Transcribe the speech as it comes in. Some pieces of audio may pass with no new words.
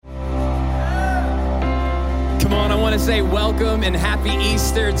want to say welcome and happy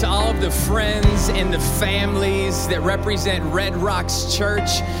Easter to all of the friends and the families that represent Red Rocks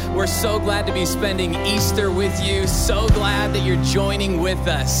Church. We're so glad to be spending Easter with you. So glad that you're joining with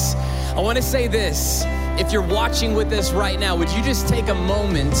us. I want to say this. If you're watching with us right now, would you just take a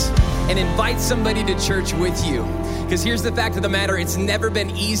moment and invite somebody to church with you? Because here's the fact of the matter, it's never been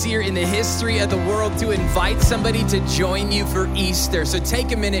easier in the history of the world to invite somebody to join you for Easter. So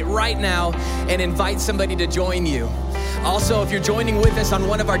take a minute right now and invite somebody to join you. Also, if you're joining with us on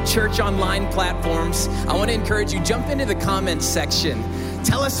one of our church online platforms, I want to encourage you, jump into the comments section.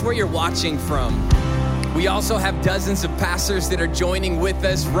 Tell us where you're watching from. We also have dozens of pastors that are joining with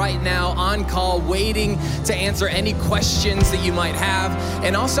us right now on call, waiting to answer any questions that you might have.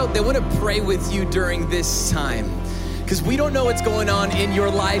 And also, they want to pray with you during this time. Because we don't know what's going on in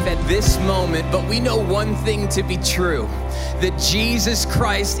your life at this moment, but we know one thing to be true, that Jesus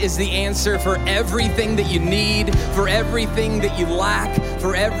Christ is the answer for everything that you need, for everything that you lack,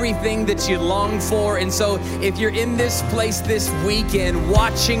 for everything that you long for. And so if you're in this place this weekend,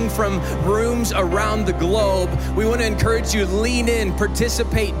 watching from rooms around the globe, we want to encourage you, lean in,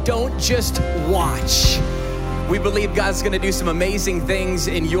 participate, don't just watch. We believe God's going to do some amazing things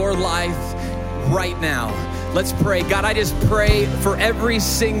in your life right now. Let's pray. God, I just pray for every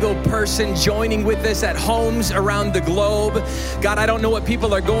single person joining with us at homes around the globe. God, I don't know what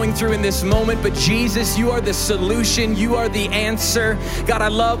people are going through in this moment, but Jesus, you are the solution. You are the answer. God, I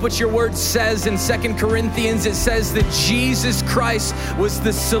love what your word says in 2 Corinthians. It says that Jesus Christ was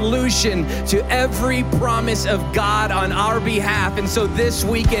the solution to every promise of God on our behalf. And so this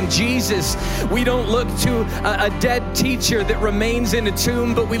weekend, Jesus, we don't look to a dead teacher that remains in a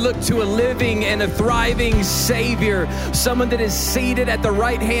tomb, but we look to a living and a thriving Savior, someone that is seated at the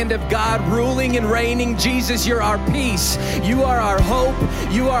right hand of God, ruling and reigning. Jesus, you're our peace. You are our hope.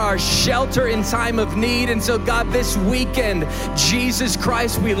 You are our shelter in time of need. And so, God, this weekend, Jesus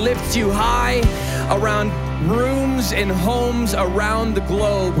Christ, we lift you high around rooms and homes around the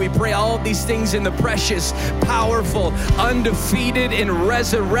globe. We pray all of these things in the precious, powerful, undefeated, and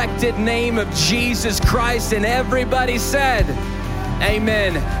resurrected name of Jesus Christ. And everybody said,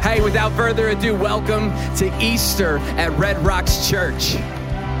 amen. Hey, without further ado, welcome to Easter at Red Rocks Church.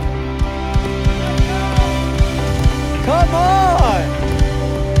 Come on.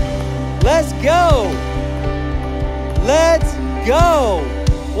 Let's go. Let's go.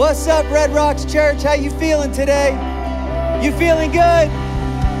 What's up, Red Rocks Church? How you feeling today? You feeling good?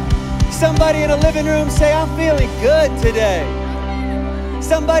 Somebody in a living room say, I'm feeling good today.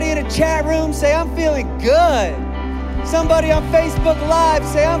 Somebody in a chat room say, I'm feeling good. Somebody on Facebook Live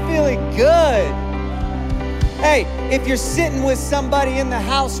say, I'm feeling good. Hey, if you're sitting with somebody in the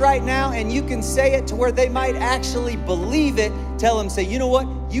house right now and you can say it to where they might actually believe it, tell them, say, you know what?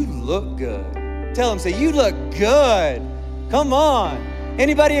 You look good. Tell them, say, you look good. Come on.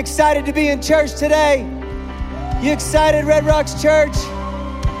 Anybody excited to be in church today? You excited, Red Rocks Church?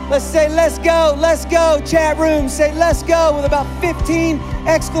 Let's say, let's go, chat room. Say, let's go, with about 15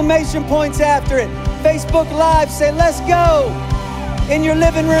 exclamation points after it. Facebook Live, say, let's go. In your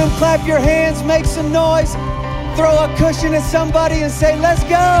living room, clap your hands, make some noise. Throw a cushion at somebody and say, let's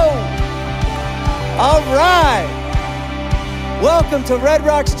go. All right. Welcome to Red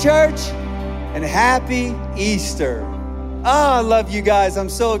Rocks Church and happy Easter. I love you guys. I'm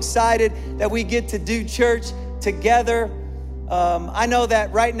so excited that we get to do church together. I know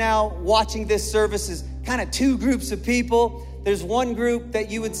that right now, watching this service is kind of two groups of people. There's one group that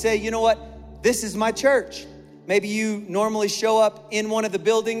you would say, you know what? This is my church. Maybe you normally show up in one of the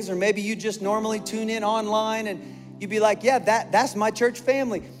buildings, or maybe you just normally tune in online and you'd be like, yeah, that's my church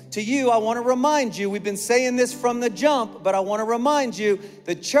family. To you, I want to remind you, we've been saying this from the jump, but I want to remind you,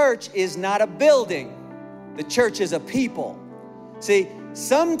 the church is not a building. The church is a people. See,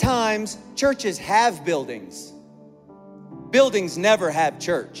 sometimes churches have buildings. Buildings never have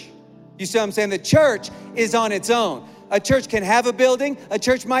church. You see what I'm saying? The church is on its own. A church can have a building. A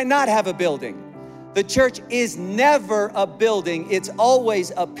church might not have a building. The church is never a building. It's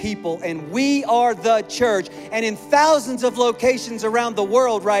always a people, and we are the church. And in thousands of locations around the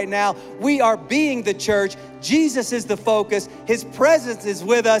world right now, we are being the church. Jesus is the focus. His presence is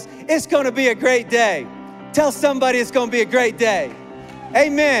with us. It's going to be a great day. Tell somebody it's going to be a great day.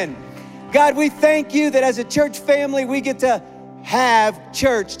 Amen. God, we thank you that as a church family, we get to have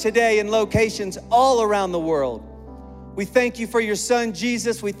church today in locations all around the world. We thank you for your son,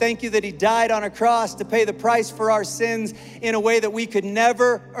 Jesus. We thank you that he died on a cross to pay the price for our sins in a way that we could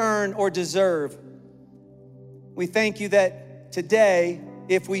never earn or deserve. We thank you that today,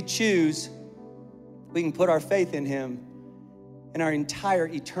 if we choose, we can put our faith in him and our entire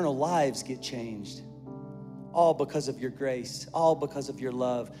eternal lives get changed. all because of your grace, all because of your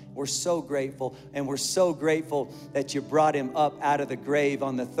love. We're so grateful, and we're so grateful that you brought him up out of the grave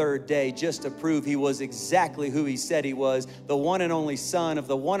on the third day just to prove he was exactly who he said he was, the one and only Son of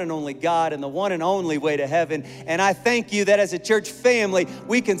the one and only God and the one and only way to heaven. And I thank you that as a church family,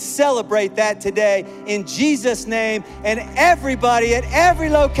 we can celebrate that today in Jesus' name. And everybody at every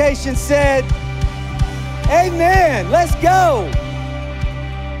location said, amen. Let's go.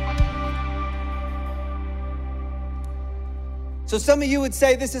 So some of you would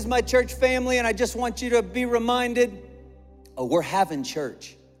say, this is my church family, and I just want you to be reminded, we're having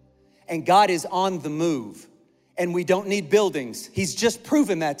church, and God is on the move, and we don't need buildings. He's just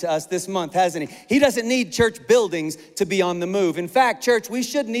proven that to us this month, hasn't he? He doesn't need church buildings to be on the move. In fact, church, we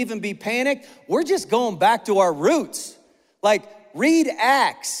shouldn't even be panicked. We're just going back to our roots. Like, read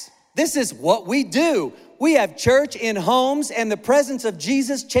Acts. This is what we do. We have church in homes, and the presence of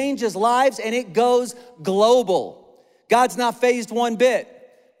Jesus changes lives, and it goes global. God's not fazed one bit.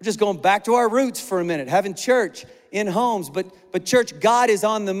 We're just going back to our roots for a minute, having church in homes. But church, God is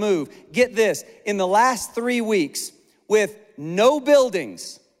on the move. Get this, in the last 3 weeks, with no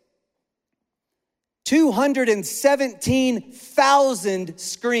buildings, 217,000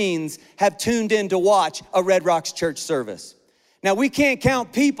 screens have tuned in to watch a Red Rocks church service. Now, we can't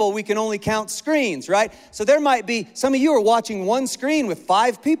count people, we can only count screens, right? So there might be, some of you are watching one screen with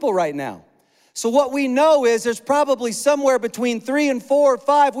 5 people right now. So what we know is there's probably somewhere between 3 and 4 or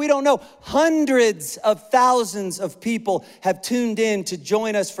 5, we don't know, hundreds of thousands of people have tuned in to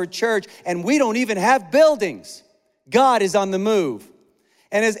join us for church, and we don't even have buildings. God is on the move.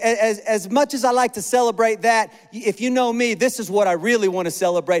 And as much as I like to celebrate that, if you know me, this is what I really want to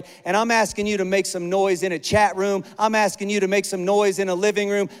celebrate. And I'm asking you to make some noise in a chat room. I'm asking you to make some noise in a living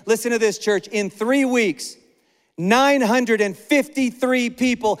room. Listen to this, church. In 3 weeks, 953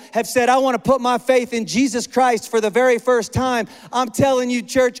 people have said, I want to put my faith in Jesus Christ for the very first time. I'm telling you,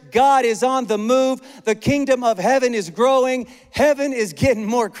 church, God is on the move. The kingdom of heaven is growing. Heaven is getting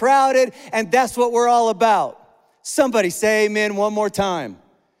more crowded, and that's what we're all about. Somebody say amen one more time.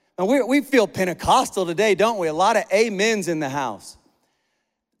 And we feel Pentecostal today, don't we? A lot of amens in the house.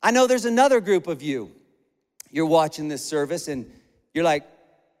 I know there's another group of you. You're watching this service, and you're like,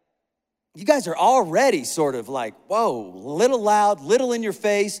 you guys are already sort of like, whoa, little loud, little in your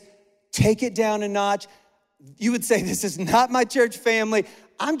face. Take it down a notch. You would say, this is not my church family.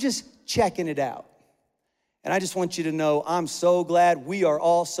 I'm just checking it out. And I just want you to know, I'm so glad, we are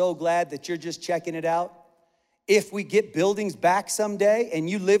all so glad that you're just checking it out. If we get buildings back someday and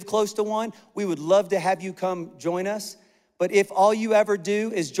you live close to one, we would love to have you come join us. But if all you ever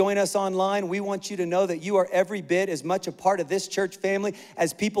do is join us online, we want you to know that you are every bit as much a part of this church family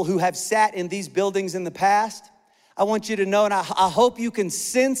as people who have sat in these buildings in the past. I want you to know, and I hope you can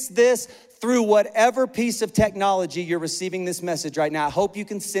sense this through whatever piece of technology you're receiving this message right now. I hope you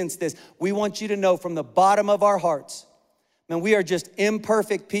can sense this. We want you to know from the bottom of our hearts, man, we are just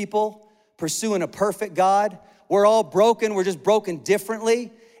imperfect people pursuing a perfect God. We're all broken. We're just broken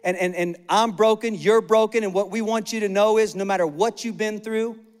differently. And I'm broken, you're broken, and what we want you to know is no matter what you've been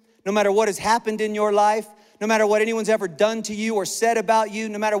through, no matter what has happened in your life, no matter what anyone's ever done to you or said about you,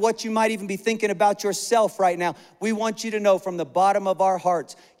 no matter what you might even be thinking about yourself right now, we want you to know from the bottom of our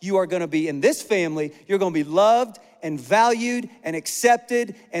hearts, you are gonna be in this family, you're gonna be loved and valued and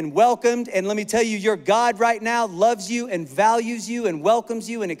accepted and welcomed. And let me tell you, your God right now loves you and values you and welcomes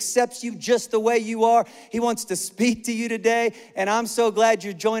you and accepts you just the way you are. He wants to speak to you today, and I'm so glad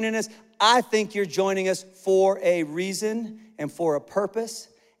you're joining us. I think you're joining us for a reason and for a purpose,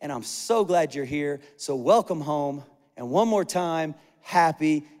 and I'm so glad you're here. So welcome home, and one more time,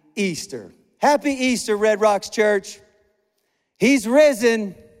 happy Easter. Happy Easter, Red Rocks Church. He's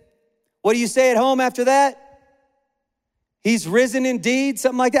risen. What do you say at home after that? He's risen indeed,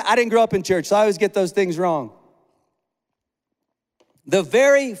 something like that. I didn't grow up in church, so I always get those things wrong. The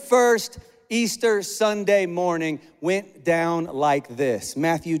very first Easter Sunday morning went down like this.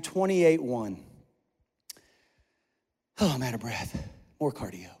 Matthew 28:1. Oh, I'm out of breath. More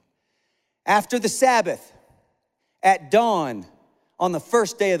cardio. After the Sabbath, at dawn on the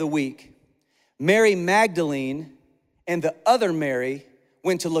first day of the week, Mary Magdalene and the other Mary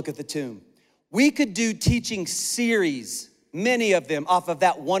went to look at the tomb. We could do teaching series, many of them, off of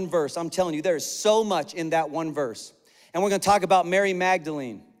that one verse. I'm telling you, there is so much in that one verse. And we're going to talk about Mary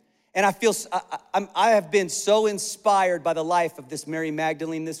Magdalene. And I have been so inspired by the life of this Mary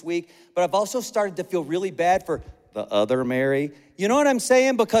Magdalene this week, but I've also started to feel really bad for the other Mary. You know what I'm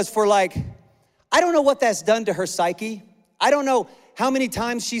saying? Because I don't know what that's done to her psyche. I don't know how many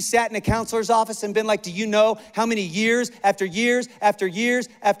times she sat in a counselor's office and been like, do you know how many years after years after years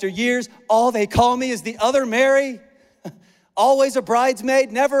after years, all they call me is the other Mary? Always a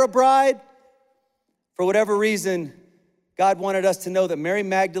bridesmaid, never a bride. For whatever reason, God wanted us to know that Mary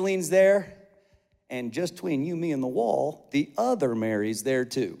Magdalene's there, and just between you, me, and the wall, the other Mary's there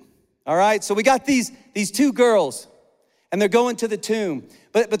too. All right, so we got these two girls, and they're going to the tomb.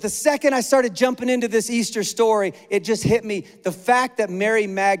 But the second I started jumping into this Easter story, it just hit me. The fact that Mary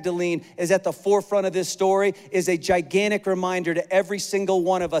Magdalene is at the forefront of this story is a gigantic reminder to every single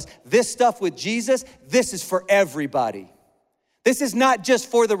one of us. This stuff with Jesus, this is for everybody. This is not just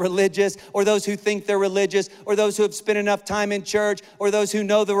for the religious or those who think they're religious or those who have spent enough time in church or those who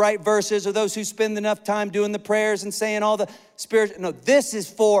know the right verses or those who spend enough time doing the prayers and saying all the spiritual. No, this is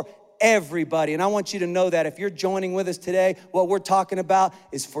for everybody. And I want you to know that if you're joining with us today, what we're talking about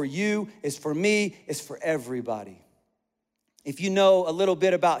is for you, is for me, is for everybody. If you know a little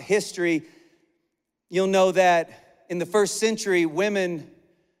bit about history, you'll know that in the first century, women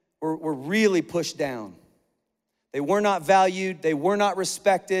were really pushed down. They were not valued. They were not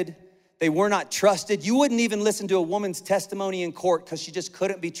respected. They were not trusted. You wouldn't even listen to a woman's testimony in court because she just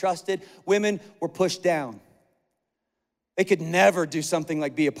couldn't be trusted. Women were pushed down. They could never do something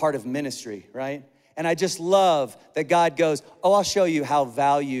like be a part of ministry, right? And I just love that God goes, oh, I'll show you how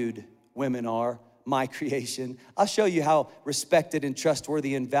valued women are, my creation. I'll show you how respected and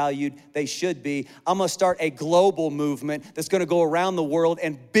trustworthy and valued they should be. I'm gonna start a global movement that's gonna go around the world,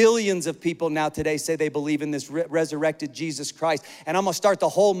 and billions of people now today say they believe in this resurrected Jesus Christ. And I'm gonna start the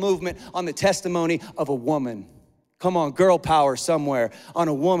whole movement on the testimony of a woman. Come on, girl power somewhere, on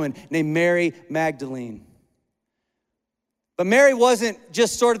a woman named Mary Magdalene. But Mary wasn't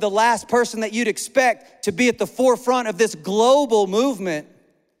just sort of the last person that you'd expect to be at the forefront of this global movement.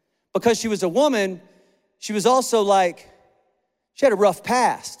 Because she was a woman, she was also she had a rough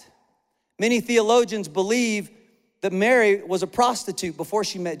past. Many theologians believe that Mary was a prostitute before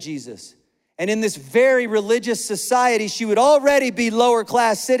she met Jesus. And in this very religious society, she would already be lower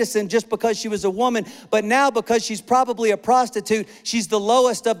class citizen just because she was a woman. But now, because she's probably a prostitute, she's the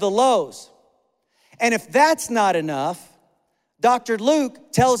lowest of the lows. And if that's not enough, Dr.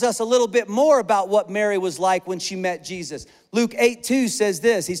 Luke tells us a little bit more about what Mary was like when she met Jesus. Luke 8:2 says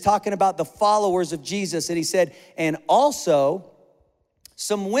this. He's talking about the followers of Jesus, and he said, and also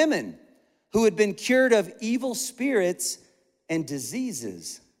some women who had been cured of evil spirits and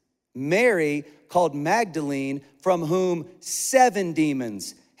diseases. Mary, called Magdalene, from whom 7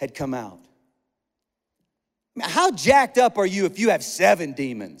 demons had come out. How jacked up are you if you have 7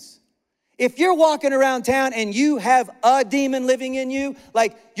 demons? If you're walking around town and you have a demon living in you,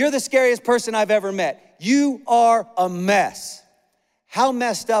 you're the scariest person I've ever met. You are a mess. How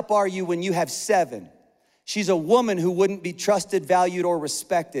messed up are you when you have 7? She's a woman who wouldn't be trusted, valued, or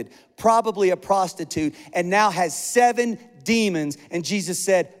respected, probably a prostitute, and now has 7 demons. And Jesus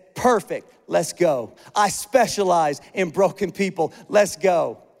said, perfect, let's go. I specialize in broken people, let's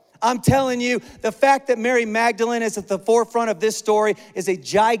go. I'm telling you, the fact that Mary Magdalene is at the forefront of this story is a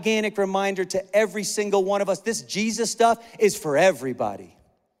gigantic reminder to every single one of us. This Jesus stuff is for everybody.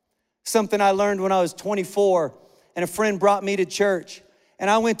 Something I learned when I was 24, and a friend brought me to church. And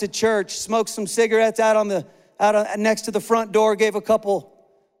I went to church, smoked some cigarettes out next to the front door, gave a couple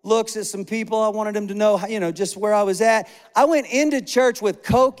looks at some people. I wanted them to know, just where I was at. I went into church with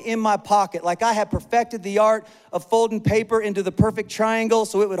Coke in my pocket, like I had perfected the art of folding paper into the perfect triangle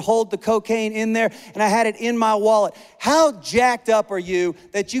so it would hold the cocaine in there, and I had it in my wallet. How jacked up are you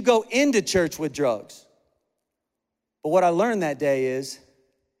that you go into church with drugs? But what I learned that day is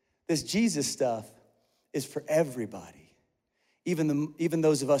this Jesus stuff is for everybody, even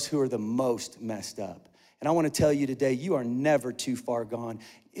those of us who are the most messed up. And I want to tell you today, you are never too far gone.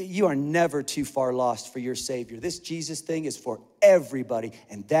 You are never too far lost for your Savior. This Jesus thing is for everybody,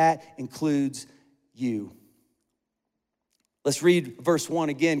 and that includes you. Let's read verse 1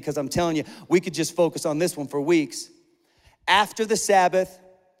 again, because I'm telling you, we could just focus on this one for weeks. After the Sabbath,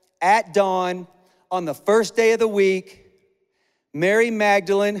 at dawn, on the first day of the week, Mary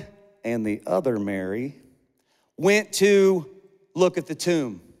Magdalene and the other Mary went to look at the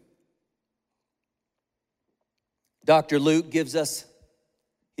tomb. Dr. Luke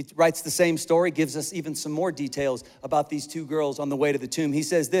he writes the same story, gives us even some more details about these 2 girls on the way to the tomb. He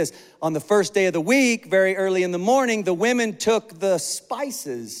says this, on the first day of the week, very early in the morning, the women took the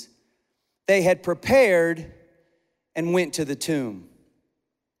spices they had prepared and went to the tomb.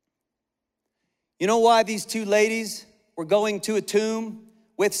 You know why these 2 ladies were going to a tomb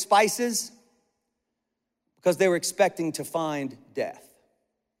with spices? Because they were expecting to find death.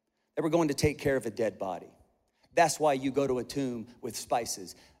 They were going to take care of a dead body. That's why you go to a tomb with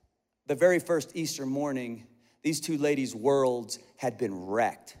spices. The very first Easter morning, these two ladies' worlds had been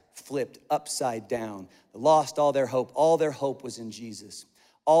wrecked, flipped upside down, lost all their hope. All their hope was in Jesus.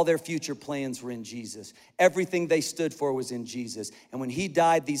 All their future plans were in Jesus. Everything they stood for was in Jesus. And when he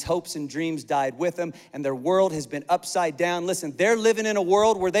died, these hopes and dreams died with him, and their world has been upside down. Listen, they're living in a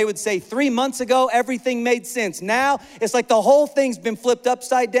world where they would say 3 months ago, everything made sense. Now, it's like the whole thing's been flipped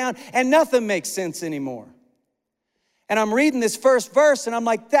upside down, and nothing makes sense anymore. And I'm reading this first verse, and I'm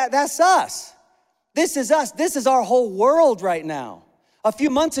like, that's us. This is us. This is our whole world right now. A few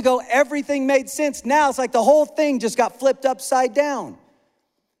months ago, everything made sense. Now, it's like the whole thing just got flipped upside down.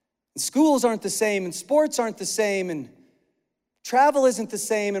 And schools aren't the same, and sports aren't the same, and travel isn't the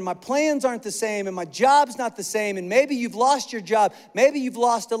same, and my plans aren't the same, and my job's not the same, and maybe you've lost your job. Maybe you've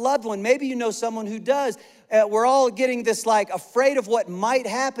lost a loved one. Maybe you know someone who does. We're all getting this like afraid of what might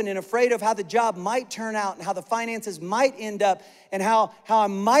happen and afraid of how the job might turn out and how the finances might end up and how I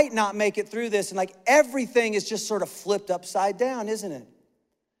might not make it through this. And like everything is just sort of flipped upside down, isn't it?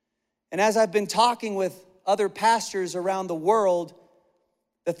 And as I've been talking with other pastors around the world,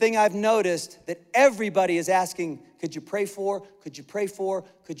 the thing I've noticed that everybody is asking, could you pray for? Could you pray for?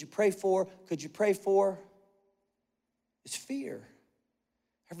 Could you pray for? Could you pray for? Is fear.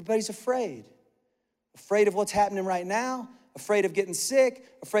 Everybody's afraid. Afraid of what's happening right now, afraid of getting sick,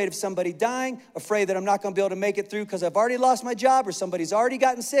 afraid of somebody dying, afraid that I'm not gonna be able to make it through because I've already lost my job or somebody's already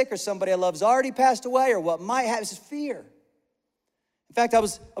gotten sick or somebody I love's already passed away or what might happen. It's fear. In fact, I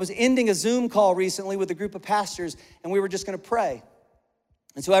was ending a Zoom call recently with a group of pastors, and we were just gonna pray.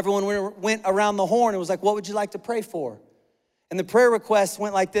 And so everyone went around the horn and was like, what would you like to pray for? And the prayer request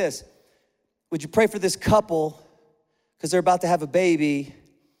went like this. Would you pray for this couple because they're about to have a baby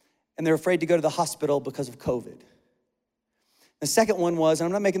and they're afraid to go to the hospital because of COVID? The second one was, and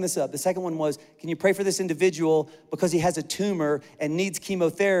I'm not making this up, the second one was, can you pray for this individual because he has a tumor and needs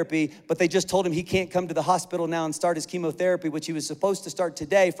chemotherapy, but they just told him he can't come to the hospital now and start his chemotherapy, which he was supposed to start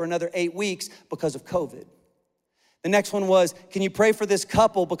today for another 8 weeks because of COVID. The next one was, can you pray for this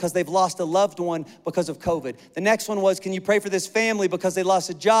couple because they've lost a loved one because of COVID? The next one was, can you pray for this family because they lost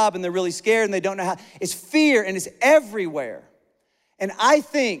a job and they're really scared and they don't know how? It's fear and it's everywhere. And I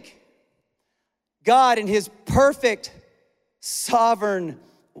think God in his perfect, sovereign,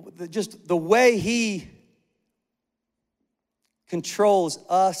 just the way he controls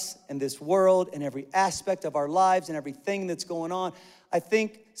us and this world and every aspect of our lives and everything that's going on, I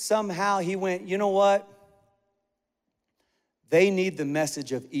think somehow he went, you know what? They need the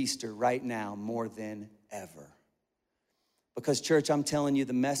message of Easter right now more than ever. Because church, I'm telling you,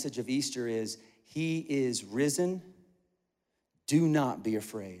 the message of Easter is, he is risen. Do not be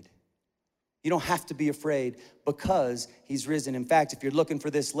afraid. You don't have to be afraid because he's risen. In fact, if you're looking for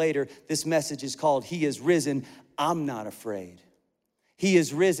this later, this message is called, he is risen, I'm not afraid. He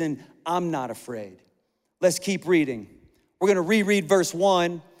is risen, I'm not afraid. Let's keep reading. We're gonna reread verse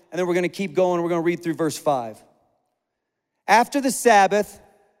 1, and then we're gonna keep going. We're gonna read through verse 5. After the Sabbath,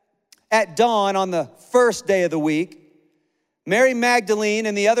 at dawn on the first day of the week, Mary Magdalene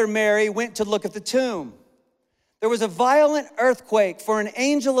and the other Mary went to look at the tomb. There was a violent earthquake, for an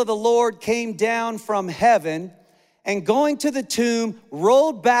angel of the Lord came down from heaven and going to the tomb,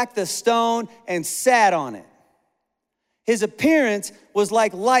 rolled back the stone and sat on it. His appearance was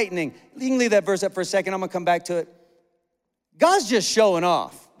like lightning. You can leave that verse up for a second. I'm gonna come back to it. God's just showing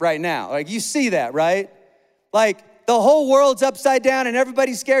off right now. Like, you see that, right? Like, the whole world's upside down and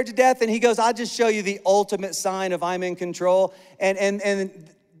everybody's scared to death. And he goes, I'll just show you the ultimate sign of I'm in control. And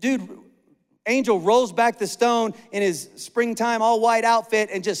dude, angel rolls back the stone in his springtime all white outfit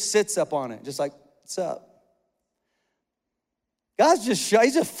and just sits up on it. Just like, what's up? God's he's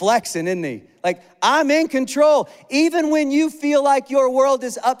just flexing, isn't he? Like, I'm in control. Even when you feel like your world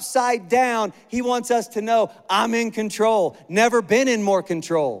is upside down, he wants us to know I'm in control. Never been in more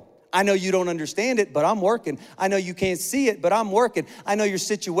control. I know you don't understand it, but I'm working. I know you can't see it, but I'm working. I know your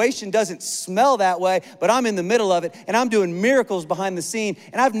situation doesn't smell that way, but I'm in the middle of it, and I'm doing miracles behind the scene,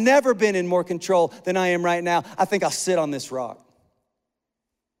 and I've never been in more control than I am right now. I think I'll sit on this rock.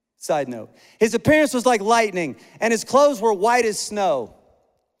 Side note, his appearance was like lightning, and his clothes were white as snow.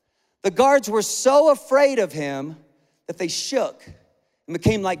 The guards were so afraid of him that they shook and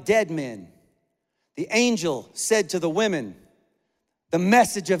became like dead men. The angel said to the women, the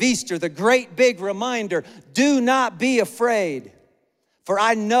message of Easter, the great big reminder, do not be afraid, for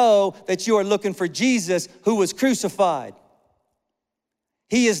I know that you are looking for Jesus who was crucified.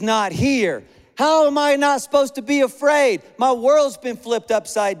 He is not here. How am I not supposed to be afraid? My world's been flipped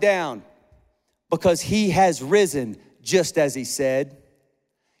upside down. Because he has risen, just as he said.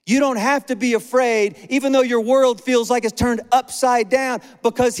 You don't have to be afraid, even though your world feels like it's turned upside down,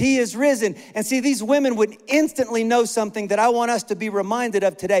 because he is risen. And see, these women would instantly know something that I want us to be reminded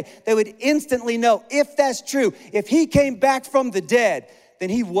of today. They would instantly know, if that's true, if he came back from the dead, then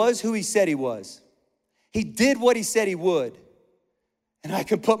he was who he said he was. He did what he said he would. And I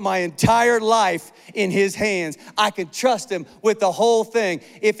can put my entire life in his hands. I can trust him with the whole thing.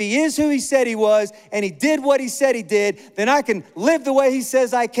 If he is who he said he was and he did what he said he did, then I can live the way he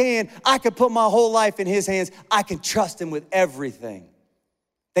says I can. I can put my whole life in his hands. I can trust him with everything.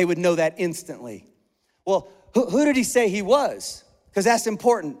 They would know that instantly. Well, who did he say he was? Because that's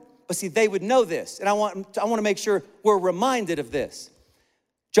important. But see, they would know this. And I want to make sure we're reminded of this.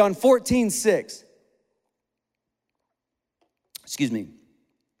 John 14:6. Excuse me.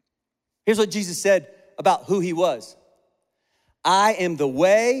 Here's what Jesus said about who he was. I am the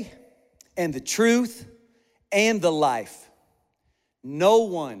way and the truth and the life. No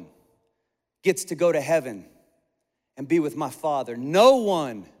one gets to go to heaven and be with my Father. No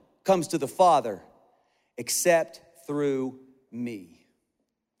one comes to the Father except through me.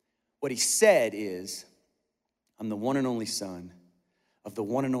 What he said is, I'm the one and only Son of the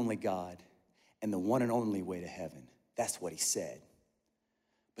one and only God and the one and only way to heaven. That's what he said.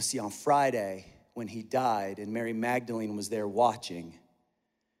 But see, on Friday, when he died and Mary Magdalene was there watching,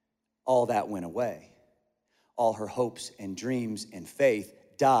 all that went away. All her hopes and dreams and faith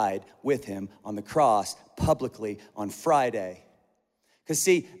died with him on the cross publicly on Friday. Because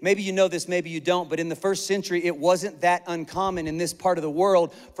see, maybe you know this, maybe you don't, but in the first century, it wasn't that uncommon in this part of the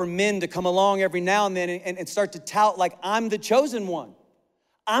world for men to come along every now and then and start to tout like, I'm the chosen one.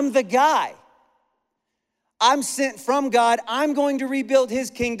 I'm the guy. I'm sent from God. I'm going to rebuild his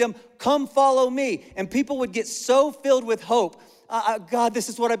kingdom. Come follow me. And people would get so filled with hope. God, this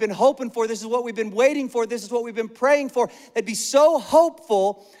is what I've been hoping for. This is what we've been waiting for. This is what we've been praying for. They'd be so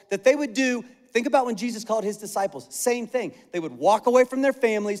hopeful that they would do. Think about when Jesus called his disciples. Same thing. They would walk away from their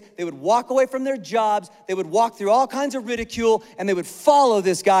families. They would walk away from their jobs. They would walk through all kinds of ridicule. And they would follow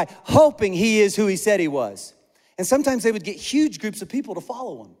this guy, hoping he is who he said he was. And sometimes they would get huge groups of people to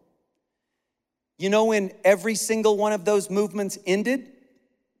follow him. You know when every single one of those movements ended?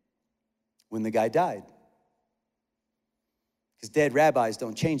 When the guy died. Because dead rabbis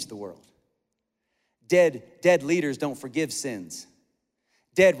don't change the world. Dead leaders don't forgive sins.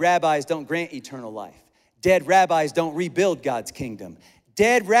 Dead rabbis don't grant eternal life. Dead rabbis don't rebuild God's kingdom.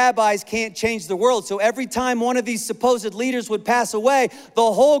 Dead rabbis can't change the world. So every time one of these supposed leaders would pass away,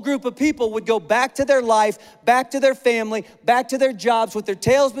 the whole group of people would go back to their life, back to their family, back to their jobs with their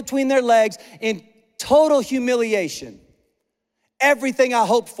tails between their legs in total humiliation. Everything I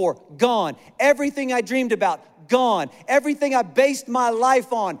hoped for, gone. Everything I dreamed about, gone. Everything I based my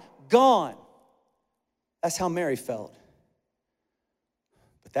life on, gone. That's how Mary felt.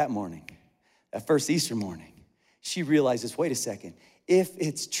 But that morning, that first Easter morning, she realizes, wait a second, if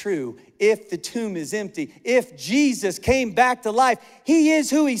it's true, if the tomb is empty, if Jesus came back to life, he is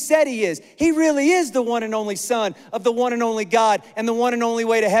who he said he is. He really is the one and only Son of the one and only God and the one and only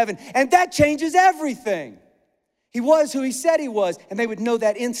way to heaven. And that changes everything. He was who he said he was, and they would know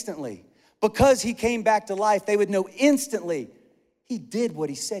that instantly. Because he came back to life, they would know instantly he did what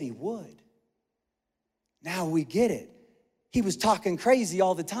he said he would. Now we get it. He was talking crazy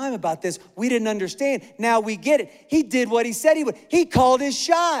all the time about this. We didn't understand. Now we get it. He did what he said he would. He called his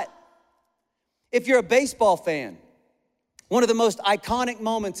shot. If you're a baseball fan, one of the most iconic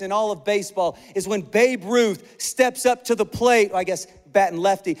moments in all of baseball is when Babe Ruth steps up to the plate. I guess batting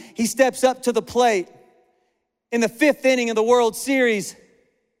lefty. He steps up to the plate in the 5th inning of the World Series,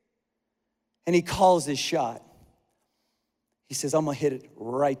 and he calls his shot. He says, I'm going to hit it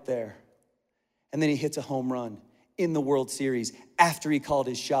right there. And then he hits a home run in the World Series after he called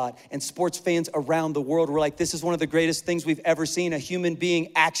his shot. And sports fans around the world were like, this is one of the greatest things we've ever seen. A human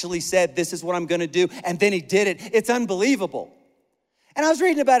being actually said, this is what I'm gonna do. And then he did it. It's unbelievable. And I was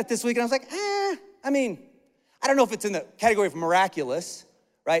reading about it this week and I was like, I don't know if it's in the category of miraculous,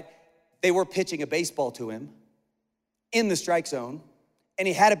 right? They were pitching a baseball to him in the strike zone, and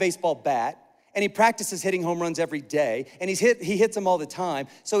he had a baseball bat. And he practices hitting home runs every day, and he hits them all the time.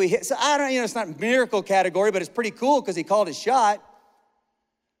 So I don't, it's not miracle category, but it's pretty cool because he called his shot.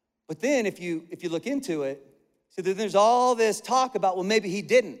 But then if you look into it, so then there's all this talk about, well, maybe he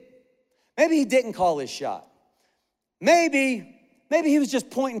didn't. Maybe he didn't call his shot. Maybe he was just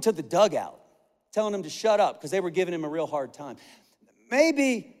pointing to the dugout, telling them to shut up because they were giving him a real hard time.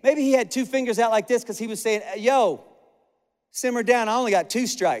 Maybe he had 2 fingers out like this because he was saying, yo, simmer down, I only got 2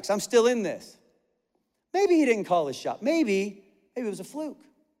 strikes. I'm still in this. Maybe he didn't call his shot. Maybe it was a fluke.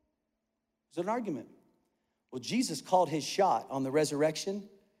 It was an argument. Well, Jesus called his shot on the resurrection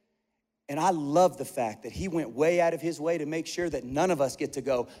And I love the fact that he went way out of his way to make sure that none of us get to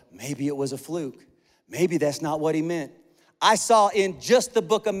go, maybe it was a fluke. Maybe that's not what he meant. I saw in just the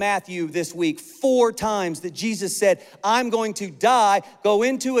book of Matthew this week 4 times that Jesus said, I'm going to die, go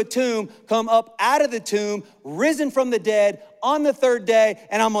into a tomb, come up out of the tomb, risen from the dead on the 3rd day,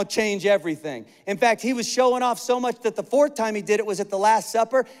 and I'm going to change everything. In fact, he was showing off so much that the 4th time he did it was at the Last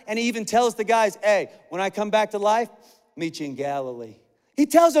Supper, and he even tells the guys, hey, when I come back to life, meet you in Galilee. He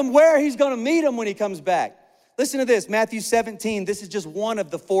tells them where he's going to meet them when he comes back. Listen to this, Matthew 17. This is just one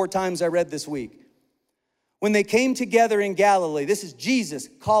of the 4 times I read this week. When they came together in Galilee, this is Jesus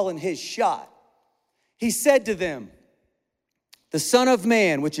calling his shot. He said to them, the Son of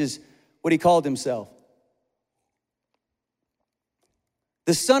Man, which is what he called himself,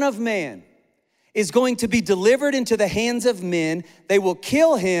 the Son of Man is going to be delivered into the hands of men. They will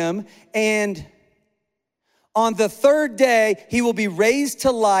kill him, and on the 3rd day, he will be raised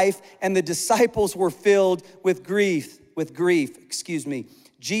to life. And the disciples were filled with grief.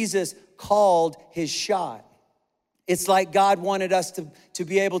 Jesus called his shot. It's like God wanted us to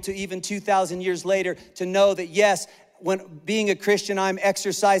be able to, even 2,000 years later, to know that yes, when being a Christian, I'm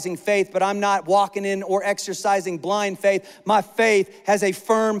exercising faith, but I'm not walking in or exercising blind faith. My faith has a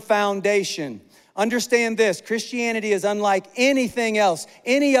firm foundation. Understand this, Christianity is unlike anything else,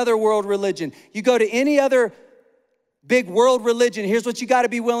 any other world religion. You go to any other big world religion, here's what you got to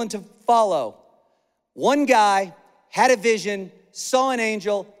be willing to follow. One guy had a vision, saw an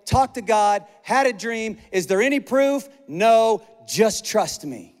angel, talked to God, had a dream. Is there any proof? No, just trust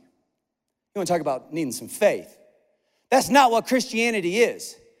me. You want to talk about needing some faith? That's not what Christianity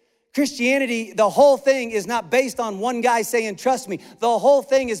is. Christianity, the whole thing is not based on one guy saying, trust me. The whole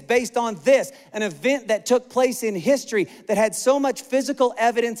thing is based on this, an event that took place in history that had so much physical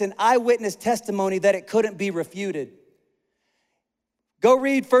evidence and eyewitness testimony that it couldn't be refuted. Go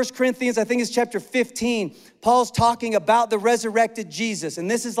read 1 Corinthians, I think it's chapter 15. Paul's talking about the resurrected Jesus. And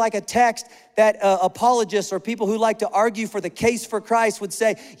this is like a text that apologists or people who like to argue for the case for Christ would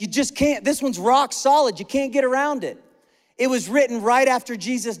say, you just can't, this one's rock solid. You can't get around it. It was written right after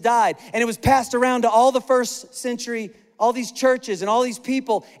Jesus died. And it was passed around to all the first century, all these churches and all these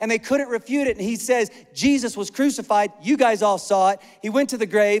people, and they couldn't refute it. And he says, Jesus was crucified. You guys all saw it. He went to the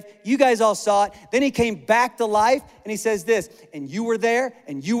grave. You guys all saw it. Then he came back to life, and he says this, and you were there,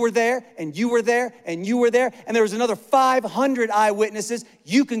 and you were there, and you were there, and you were there. And there was another 500 eyewitnesses.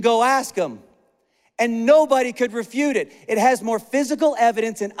 You can go ask them. And nobody could refute it. It has more physical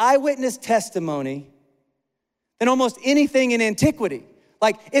evidence and eyewitness testimony than almost anything in antiquity.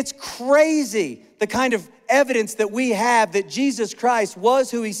 Like, it's crazy the kind of evidence that we have that Jesus Christ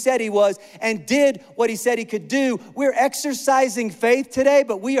was who he said he was and did what he said he could do. We're exercising faith today,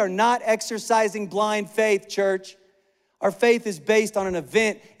 but we are not exercising blind faith, church. Our faith is based on an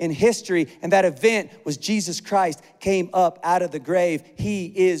event in history, and that event was Jesus Christ came up out of the grave. He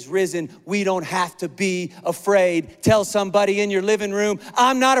is risen. We don't have to be afraid. Tell somebody in your living room,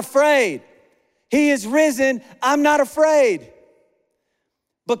 I'm not afraid. He is risen. I'm not afraid.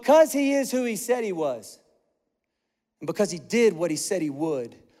 Because he is who he said he was, and because he did what he said he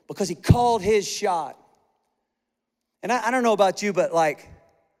would, because he called his shot. And I don't know about you, but like,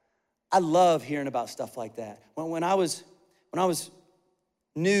 I love hearing about stuff like that. When I was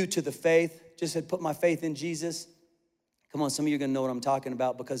new to the faith, just had put my faith in Jesus. Come on, some of you are gonna know what I'm talking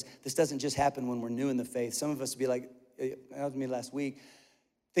about, because this doesn't just happen when we're new in the faith. Some of us would be like, that was me last week.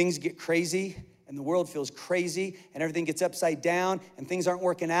 Things get crazy, and the world feels crazy, and everything gets upside down, and things aren't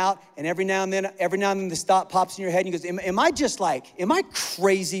working out, and every now and then this thought pops in your head, and you go, am I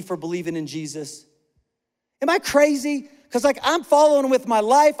crazy for believing in Jesus? Am I crazy? Because like, I'm following with my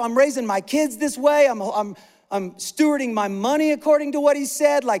life, I'm raising my kids this way, I'm stewarding my money according to what he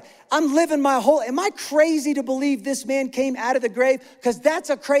said, like, I'm living my whole, am I crazy to believe this man came out of the grave? Because that's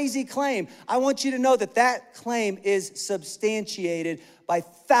a crazy claim. I want you to know that that claim is substantiated by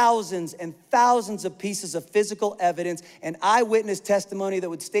thousands and thousands of pieces of physical evidence and eyewitness testimony that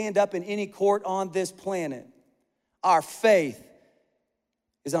would stand up in any court on this planet. Our faith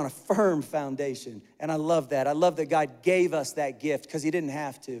is on a firm foundation, and I love that. I love that God gave us that gift because he didn't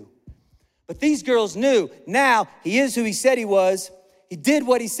have to. But these girls knew, now he is who he said he was. He did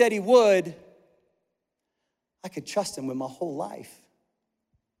what he said he would. I could trust him with my whole life.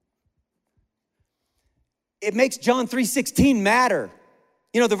 It makes John 3:16 matter.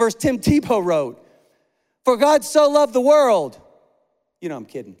 You know, the verse Tim Tebow wrote, for God so loved the world. You know, I'm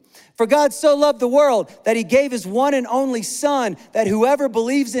kidding. For God so loved the world that he gave his one and only son, that whoever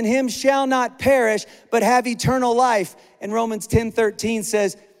believes in him shall not perish, but have eternal life. And Romans 10:13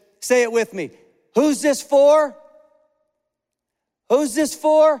 says, say it with me. Who's this for? Who's this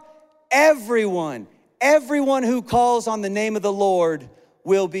for? everyone who calls on the name of the Lord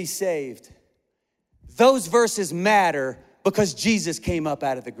will be saved. Those verses matter because Jesus came up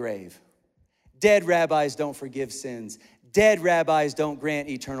out of the grave. Dead rabbis don't forgive sins. Dead rabbis don't grant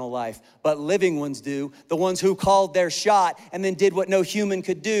eternal life, but living ones do. The ones who called their shot and then did what no human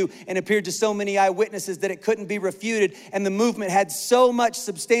could do and appeared to so many eyewitnesses that it couldn't be refuted. And the movement had so much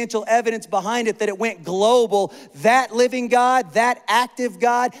substantial evidence behind it that it went global. That living God, that active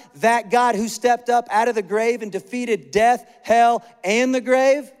God, that God who stepped up out of the grave and defeated death, hell, and the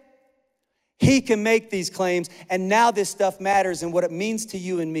grave, he can make these claims. And now this stuff matters. And what it means to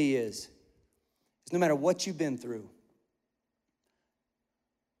you and me is no matter what you've been through,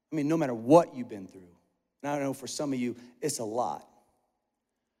 no matter what you've been through, and I know for some of you, it's a lot.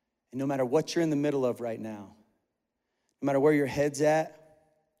 And no matter what you're in the middle of right now, no matter where your head's at,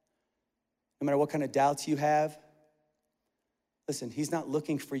 no matter what kind of doubts you have, listen, he's not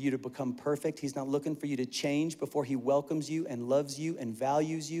looking for you to become perfect. He's not looking for you to change before he welcomes you and loves you and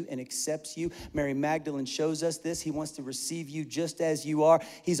values you and accepts you. Mary Magdalene shows us this. He wants to receive you just as you are.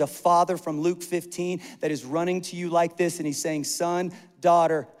 He's a father from Luke 15 that is running to you like this, and he's saying, son,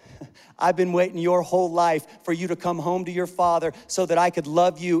 daughter, I've been waiting your whole life for you to come home to your father so that I could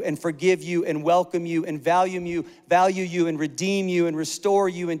love you and forgive you and welcome you and value you and redeem you and restore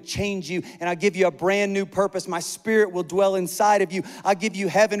you and change you. And I'll give you a brand new purpose. My spirit will dwell inside of you. I'll give you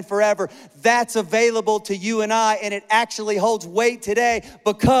heaven forever. That's available to you and I, and it actually holds weight today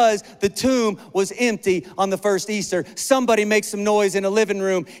because the tomb was empty on the first Easter. Somebody make some noise in a living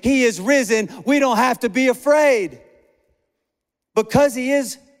room. He is risen. We don't have to be afraid. Because he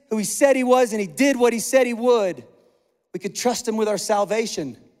is who he said he was and he did what he said he would, we could trust him with our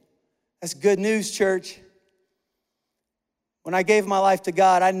salvation. That's good news, church. When I gave my life to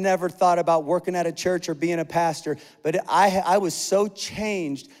God, I never thought about working at a church or being a pastor, but I was so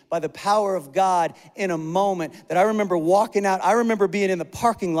changed by the power of God in a moment that I remember walking out. I remember being in the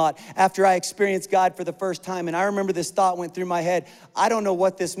parking lot after I experienced God for the first time, and I remember this thought went through my head. I don't know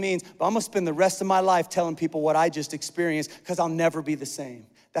what this means, but I'm gonna spend the rest of my life telling people what I just experienced because I'll never be the same.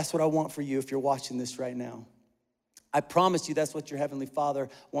 That's what I want for you if you're watching this right now. I promise you that's what your Heavenly Father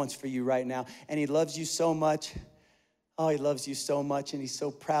wants for you right now, and he loves you so much. Oh, he loves you so much, and he's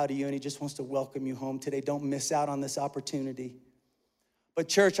so proud of you, and he just wants to welcome you home today. Don't miss out on this opportunity. But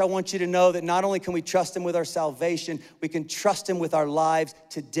church, I want you to know that not only can we trust him with our salvation, we can trust him with our lives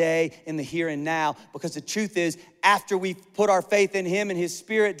today in the here and now, because the truth is, after we put our faith in him and his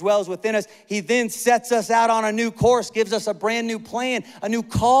spirit dwells within us, he then sets us out on a new course, gives us a brand new plan, a new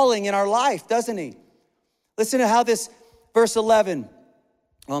calling in our life, doesn't he? Listen to how this verse 11,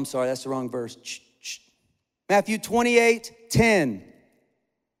 oh, I'm sorry, that's the wrong verse. Matthew 28:10.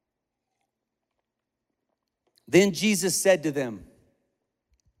 Then Jesus said to them,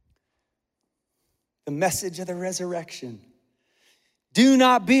 the message of the resurrection, do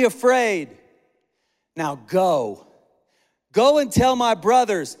not be afraid. Now go and tell my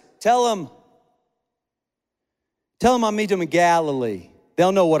brothers, tell them I'll meet them in Galilee.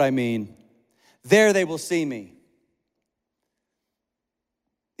 They'll know what I mean. There they will see me.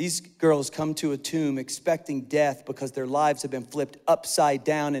 These girls come to a tomb expecting death because their lives have been flipped upside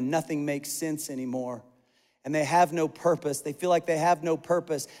down and nothing makes sense anymore. And they have no purpose. They feel like they have no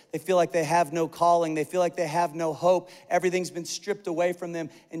purpose. They feel like they have no calling. They feel like they have no hope. Everything's been stripped away from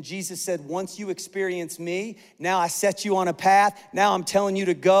them. And Jesus said, once you experience me, now I set you on a path. Now I'm telling you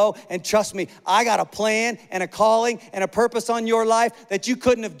to go. And trust me, I got a plan and a calling and a purpose on your life that you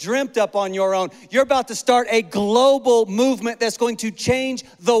couldn't have dreamt up on your own. You're about to start a global movement that's going to change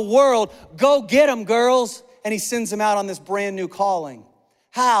the world. Go get them, girls. And he sends them out on this brand new calling.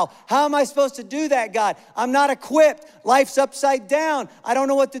 How? How am I supposed to do that, God? I'm not equipped. Life's upside down. I don't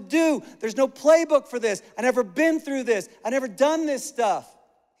know what to do. There's no playbook for this. I've never been through this. I've never done this stuff.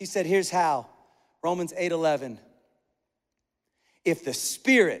 He said, here's how. Romans 8:11. If the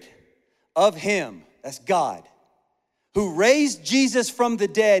spirit of him, that's God, who raised Jesus from the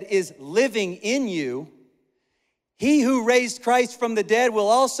dead is living in you, he who raised Christ from the dead will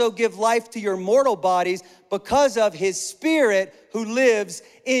also give life to your mortal bodies because of his spirit who lives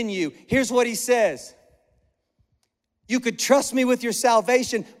in you. Here's what he says. You could trust me with your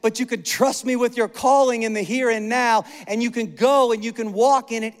salvation, but you could trust me with your calling in the here and now, and you can go and you can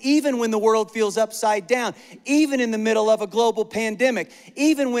walk in it even when the world feels upside down, even in the middle of a global pandemic,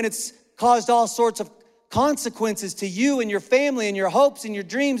 even when it's caused all sorts of consequences to you and your family and your hopes and your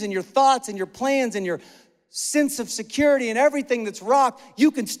dreams and your thoughts and your plans and your sense of security and everything that's rocked, you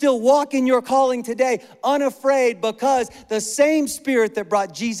can still walk in your calling today unafraid, because the same Spirit that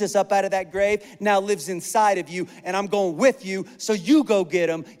brought Jesus up out of that grave now lives inside of you, and I'm going with you, so you go get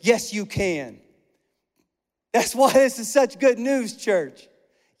him. Yes, you can. That's why this is such good news, church.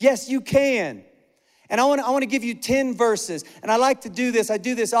 Yes, you can. And I want to give you 10 verses. And I like to do this. I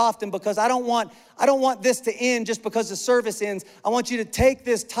do this often because I don't want this to end just because the service ends. I want you to take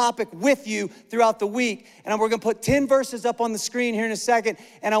this topic with you throughout the week. And we're going to put 10 verses up on the screen here in a second.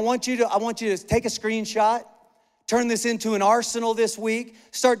 And I want you to take a screenshot, turn this into an arsenal this week,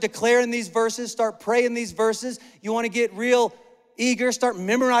 start declaring these verses, start praying these verses. You want to get real eager, start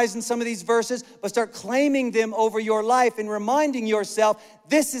memorizing some of these verses, but start claiming them over your life and reminding yourself,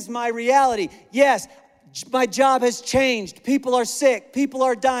 this is my reality. Yes, my job has changed. People are sick. People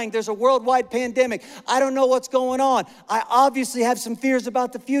are dying. There's a worldwide pandemic. I don't know what's going on. I obviously have some fears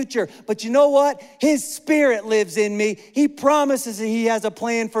about the future. But you know what? His Spirit lives in me. He promises that he has a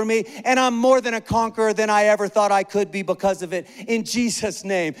plan for me. And I'm more than a conqueror than I ever thought I could be because of it. In Jesus'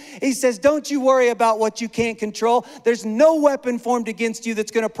 name. He says, don't you worry about what you can't control. There's no weapon formed against you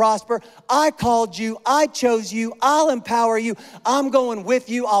that's going to prosper. I called you. I chose you. I'll empower you. I'm going with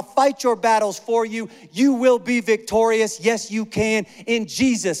you. I'll fight your battles for you. You will be victorious. Yes, you can. In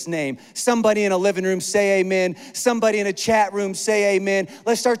Jesus' name. Somebody in a living room say amen. Somebody in a chat room say amen.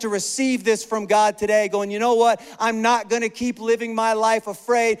 Let's start to receive this from God today, going, you know what? I'm not going to keep living my life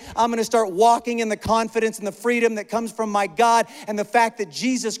afraid. I'm going to start walking in the confidence and the freedom that comes from my God. And the fact that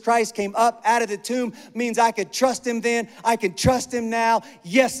Jesus Christ came up out of the tomb means I could trust him then. I can trust him now.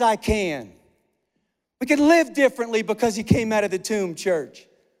 Yes, I can. We can live differently because he came out of the tomb, church.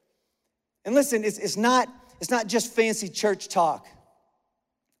 And listen, it's not just fancy church talk.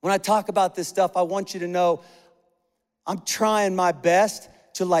 When I talk about this stuff, I want you to know I'm trying my best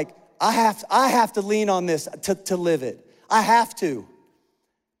to I have to lean on this to live it. I have to.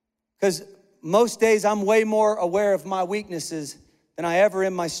 Because most days I'm way more aware of my weaknesses than I ever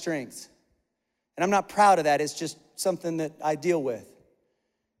am my strengths. And I'm not proud of that. It's just something that I deal with.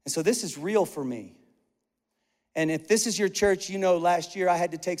 And so this is real for me. And if this is your church, you know last year I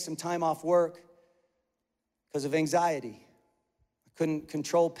had to take some time off work because of anxiety. I couldn't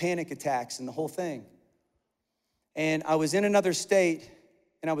control panic attacks and the whole thing. And I was in another state,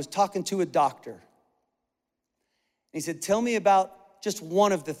 and I was talking to a doctor. And he said, tell me about just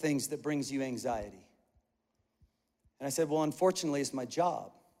one of the things that brings you anxiety. And I said, well, unfortunately, it's my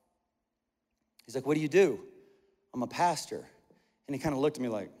job. He's like, what do you do? I'm a pastor. And he kind of looked at me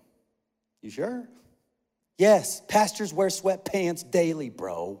like, you sure? Yes, pastors wear sweatpants daily,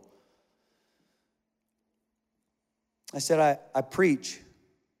 bro. I said, I preach,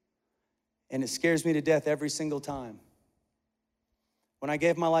 and it scares me to death every single time. When I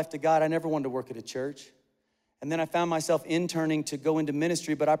gave my life to God, I never wanted to work at a church. And then I found myself interning to go into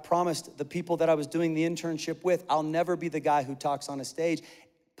ministry, but I promised the people that I was doing the internship with, I'll never be the guy who talks on a stage.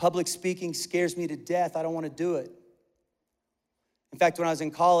 Public speaking scares me to death. I don't want to do it. In fact, when I was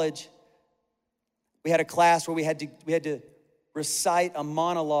in college, we had a class where we had to recite a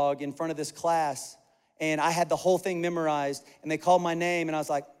monologue in front of this class, and I had the whole thing memorized, and they called my name, and I was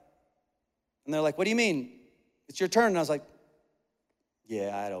like, and they're like, what do you mean? It's your turn. And I was like,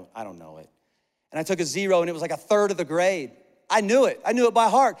 yeah, I don't know it. And I took a 0, and it was like a third of the grade. I knew it by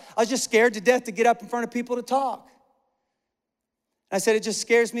heart. I was just scared to death to get up in front of people to talk. And I said, it just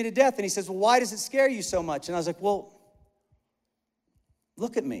scares me to death. And he says, well, why does it scare you so much? And I was like, well,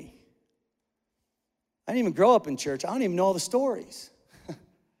 look at me. I didn't even grow up in church. I don't even know all the stories. I'm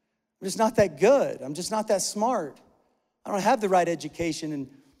just not that good. I'm just not that smart. I don't have the right education, and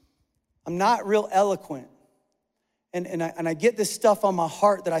I'm not real eloquent. And I get this stuff on my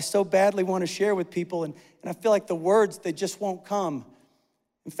heart that I so badly want to share with people, and I feel like the words, they just won't come.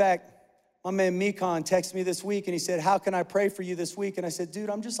 In fact, my man Mikon texted me this week, and he said, how can I pray for you this week? And I said, dude,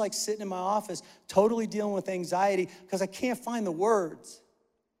 I'm just like sitting in my office, totally dealing with anxiety because I can't find the words.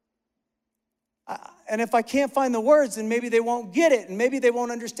 And if I can't find the words, then maybe they won't get it, and maybe they won't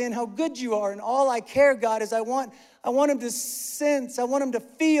understand how good you are. And all I care, God, is I want them to sense, I want them to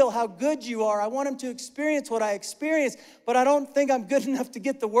feel how good you are. I want them to experience what I experience, but I don't think I'm good enough to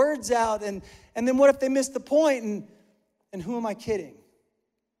get the words out. And then what if they miss the point? And who am I kidding?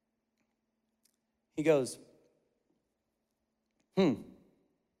 He goes, He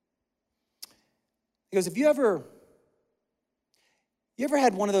goes, have you ever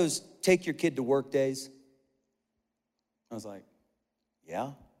had one of those take your kid to work days? I was like,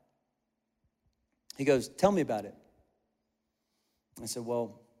 yeah. He goes, tell me about it. I said,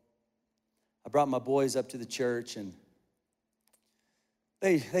 well, I brought my boys up to the church, and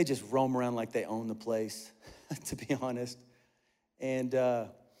they just roam around like they own the place, to be honest. And I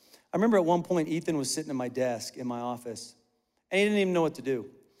remember at one point, Ethan was sitting at my desk in my office, and he didn't even know what to do.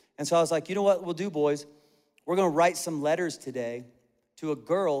 And so I was like, you know what we'll do, boys? We're gonna write some letters today to a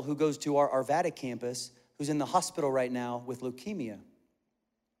girl who goes to our Arvada campus, who's in the hospital right now with leukemia.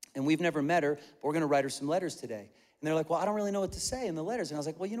 And we've never met her, but we're gonna write her some letters today. And they're like, well, I don't really know what to say in the letters. And I was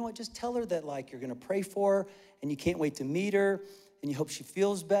like, well, you know what? Just tell her that, like, you're gonna pray for her, and you can't wait to meet her, and you hope she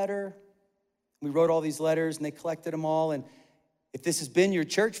feels better. We wrote all these letters, and they collected them all. And if this has been your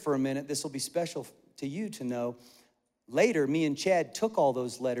church for a minute, this will be special to you to know. Later, me and Chad took all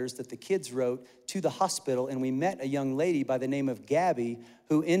those letters that the kids wrote to the hospital, and we met a young lady by the name of Gabby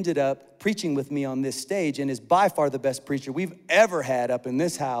who ended up preaching with me on this stage and is by far the best preacher we've ever had up in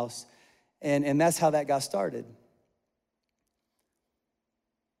this house. And that's how that got started.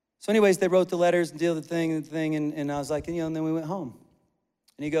 So anyways, they wrote the letters and did the thing, and I was like, and then we went home.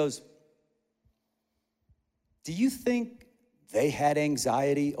 And he goes, do you think they had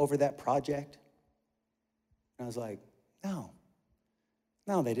anxiety over that project? And I was like,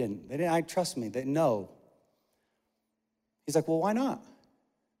 no, they didn't. Trust me, no. He's like, well, why not?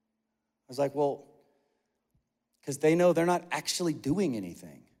 I was like, well, because they know they're not actually doing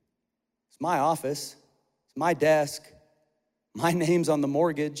anything. It's my office, it's my desk, my name's on the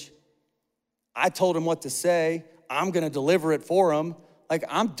mortgage. I told him what to say. I'm gonna deliver it for him. Like,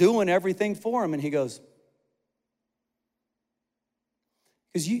 I'm doing everything for him. And he goes,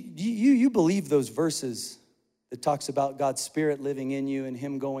 because you believe those verses that talks about God's Spirit living in you and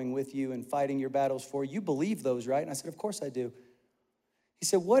him going with you and fighting your battles for you. You believe those, right? And I said, of course I do. He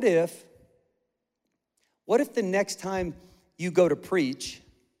said, what if the next time you go to preach,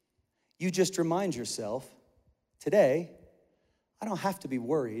 you just remind yourself, today, I don't have to be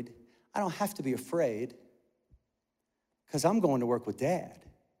worried. I don't have to be afraid, because I'm going to work with Dad.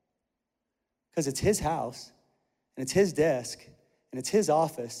 Because it's his house, and it's his desk, and it's his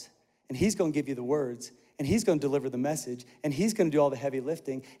office, and he's going to give you the words, and he's going to deliver the message, and he's going to do all the heavy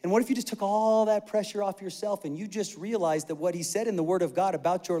lifting. And what if you just took all that pressure off yourself and you just realized that what he said in the Word of God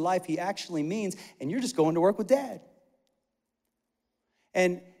about your life, he actually means, and you're just going to work with Dad?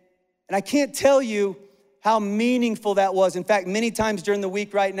 And I can't tell you how meaningful that was. In fact, many times during the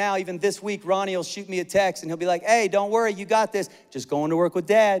week right now, even this week, Ronnie will shoot me a text and he'll be like, hey, don't worry, you got this. Just going to work with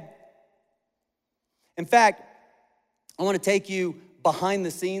Dad. In fact, I want to take you behind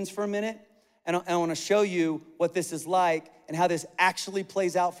the scenes for a minute. And I want to show you what this is like and how this actually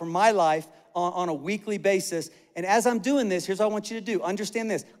plays out for my life on a weekly basis. And as I'm doing this, here's what I want you to do.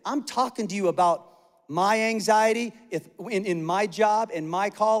 Understand this. I'm talking to you about my anxiety in my job and my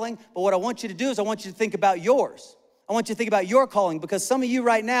calling. But what I want you to do is I want you to think about yours. I want you to think about your calling, because some of you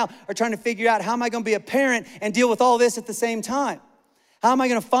right now are trying to figure out, how am I going to be a parent and deal with all this at the same time? How am I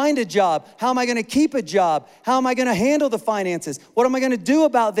going to find a job? How am I going to keep a job? How am I going to handle the finances? What am I going to do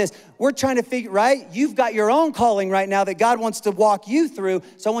about this? We're trying to figure, right? You've got your own calling right now that God wants to walk you through.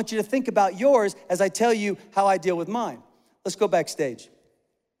 So I want you to think about yours as I tell you how I deal with mine. Let's go backstage.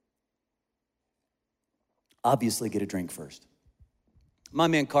 Obviously, get a drink first. My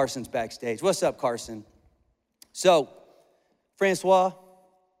man Carson's backstage. What's up, Carson? So, Francois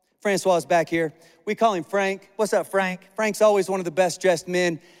is back here. We call him Frank. What's up, Frank? Frank's always one of the best dressed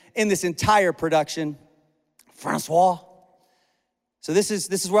men in this entire production. Francois. So this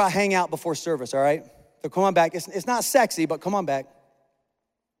is where I hang out before service, all right? So come on back. It's not sexy, but come on back.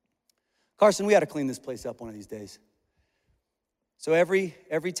 Carson, we got to clean this place up one of these days. So every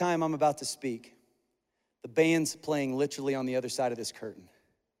time I'm about to speak, the band's playing literally on the other side of this curtain.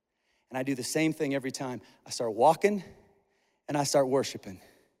 And I do the same thing every time. I start walking and I start worshiping.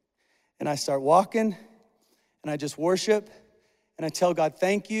 And I start walking, and I just worship, and I tell God,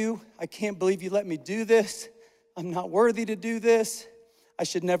 thank you. I can't believe you let me do this. I'm not worthy to do this. I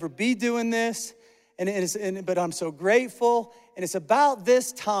should never be doing this. But I'm so grateful. And it's about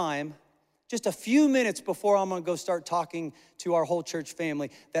this time, just a few minutes before I'm going to go start talking to our whole church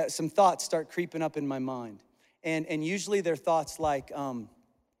family, that some thoughts start creeping up in my mind. And usually they're thoughts like,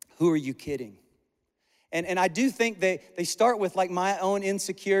 who are you kidding? And I do think they start with like my own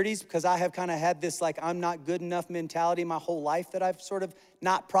insecurities, because I have kind of had this like I'm not good enough mentality my whole life that I've sort of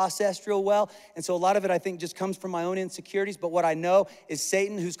not processed real well. And so a lot of it I think just comes from my own insecurities. But what I know is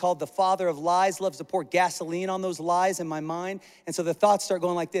Satan, who's called the father of lies, loves to pour gasoline on those lies in my mind. And so the thoughts start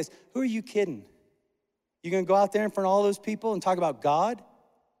going like this: who are you kidding? You gonna go out there in front of all those people and talk about God?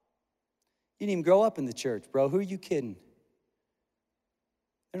 You didn't even grow up in the church, bro. Who are you kidding?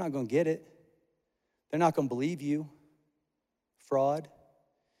 They're not gonna get it. They're not going to believe you. Fraud.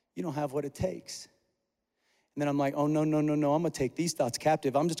 You don't have what it takes. And then I'm like, oh, no. I'm going to take these thoughts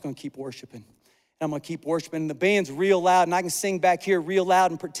captive. I'm just going to keep worshiping. And I'm going to keep worshiping. And the band's real loud, and I can sing back here real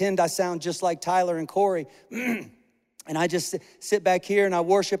loud and pretend I sound just like Tyler and Corey. And I just sit back here and I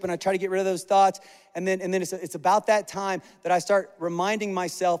worship and I try to get rid of those thoughts. And then it's about that time that I start reminding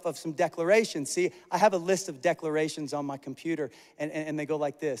myself of some declarations. See, I have a list of declarations on my computer, and they go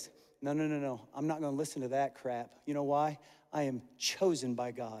like this. No. I'm not going to listen to that crap. You know why? I am chosen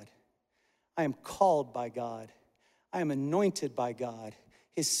by God. I am called by God. I am anointed by God.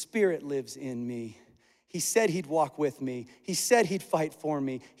 His Spirit lives in me. He said he'd walk with me. He said he'd fight for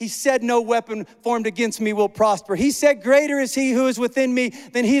me. He said no weapon formed against me will prosper. He said greater is he who is within me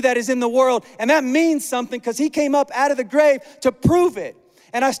than he that is in the world. And that means something because he came up out of the grave to prove it.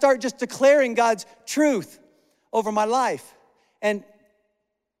 And I start just declaring God's truth over my life. And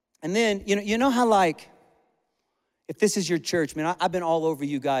then, you know how like, if this is your church, man, I've been all over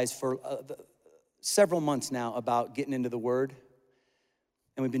you guys for several months now about getting into the Word.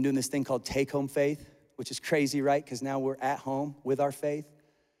 And we've been doing this thing called take-home faith, which is crazy, right? Because now we're at home with our faith.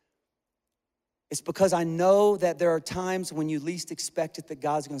 It's because I know that there are times when you least expect it that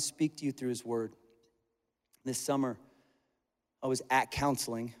God's going to speak to you through his word. This summer, I was at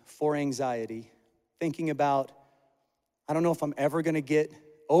counseling for anxiety, thinking about, I don't know if I'm ever going to get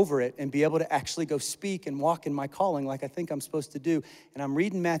over it and be able to actually go speak and walk in my calling like I think I'm supposed to do. And I'm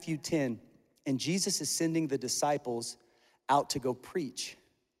reading Matthew 10, and Jesus is sending the disciples out to go preach.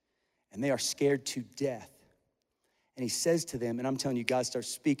 And they are scared to death. And he says to them, and I'm telling you, God starts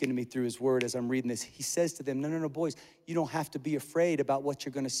speaking to me through his word as I'm reading this. He says to them, no, boys, you don't have to be afraid about what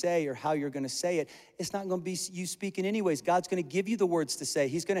you're going to say or how you're going to say it. It's not going to be you speaking anyways. God's going to give you the words to say.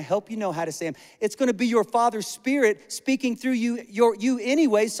 He's going to help you know how to say them. It's going to be your Father's Spirit speaking through you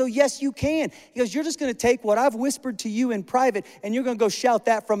anyway, so yes, you can. He goes, you're just going to take what I've whispered to you in private, and you're going to go shout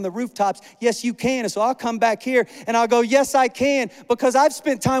that from the rooftops. Yes, you can. And so I'll come back here, and I'll go, yes, I can, because I've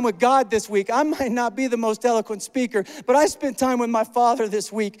spent time with God this week. I might not be the most eloquent speaker, but I spent time with my Father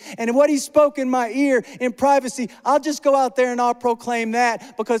this week, and what he spoke in my ear in privacy, I'll just go out there and I'll proclaim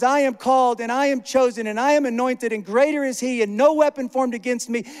that, because I am called and I am chosen and I am anointed, and greater is he, and no weapon formed against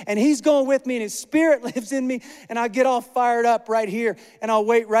me, and he's going with me, and his Spirit lives in me. And I get all fired up right here, and I'll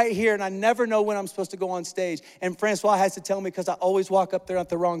wait right here, and I never know when I'm supposed to go on stage. And Francois has to tell me, because I always walk up there at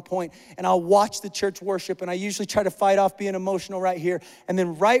the wrong point, and I'll watch the church worship, and I usually try to fight off being emotional right here. And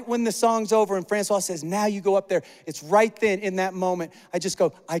then right when the song's over and Francois says, now you go up there, it's right then in that moment, I just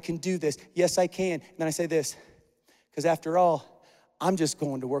go, I can do this. Yes, I can. And then I say this, because after all, I'm just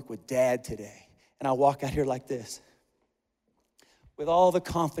going to work with Dad today. And I'll walk out here like this with all the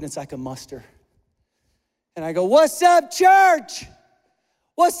confidence I can muster. And I go, what's up, church?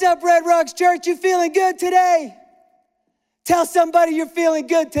 What's up, Red Rocks Church? You feeling good today? Tell somebody you're feeling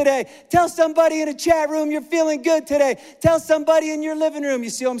good today. Tell somebody in a chat room you're feeling good today. Tell somebody in your living room.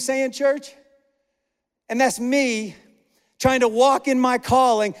 You see what I'm saying, church? And that's me trying to walk in my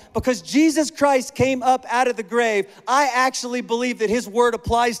calling, because Jesus Christ came up out of the grave. I actually believe that his word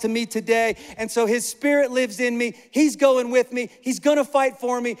applies to me today. And so his Spirit lives in me. He's going with me. He's going to fight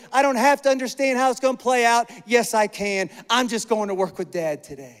for me. I don't have to understand how it's going to play out. Yes, I can. I'm just going to work with Dad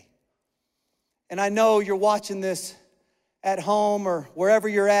today. And I know you're watching this at home or wherever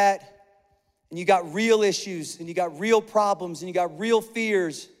you're at, and you got real issues, and you got real problems, and you got real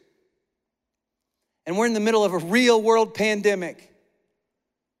fears. And we're in the middle of a real world pandemic.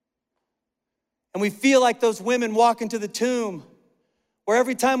 And we feel like those women walking to the tomb, where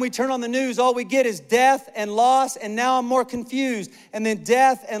every time we turn on the news, all we get is death and loss, and now I'm more confused. And then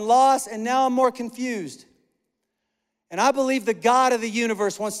death and loss, and now I'm more confused. And I believe the God of the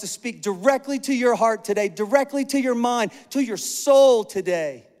universe wants to speak directly to your heart today, directly to your mind, to your soul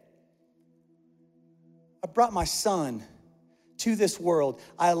today. I brought my son to this world.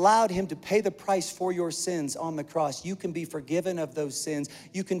 I allowed him to pay the price for your sins on the cross. You can be forgiven of those sins.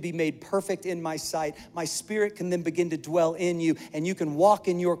 You can be made perfect in my sight. My Spirit can then begin to dwell in you, and you can walk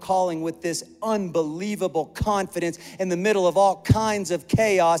in your calling with this unbelievable confidence in the middle of all kinds of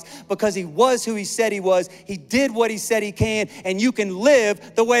chaos, because he was who he said he was. He did what he said he can, and you can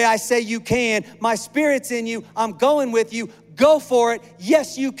live the way I say you can. My Spirit's in you. I'm going with you. Go for it.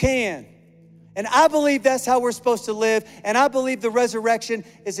 Yes, you can. And I believe that's how we're supposed to live. And I believe the resurrection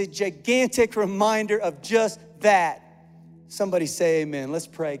is a gigantic reminder of just that. Somebody say amen. Let's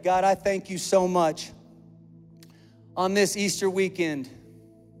pray. God, I thank you so much on this Easter weekend.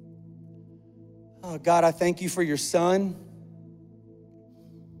 Oh, God, I thank you for your son.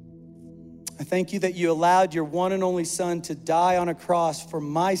 I thank you that you allowed your one and only son to die on a cross for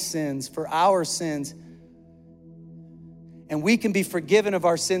my sins, for our sins. And we can be forgiven of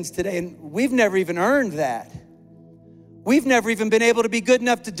our sins today. And we've never even earned that. We've never even been able to be good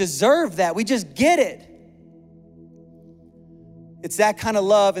enough to deserve that. We just get it. It's that kind of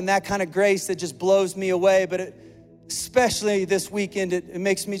love and that kind of grace that just blows me away. But especially this weekend, it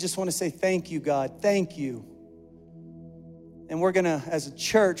makes me just want to say thank you, God. Thank you. And we're going to, as a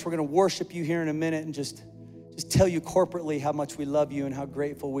church, we're going to worship you here in a minute and just tell you corporately how much we love you and how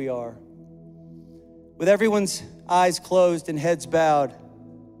grateful we are. With everyone's eyes closed and heads bowed,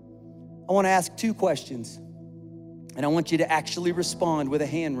 I want to ask 2 questions. And I want you to actually respond with a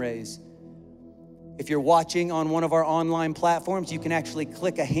hand raise. If you're watching on one of our online platforms, you can actually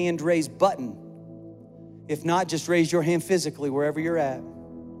click a hand raise button. If not, just raise your hand physically wherever you're at.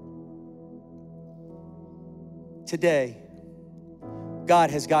 Today,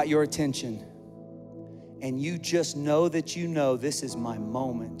 God has got your attention. And you just know that you know this is my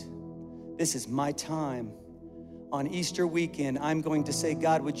moment. This is my time. On Easter weekend, I'm going to say,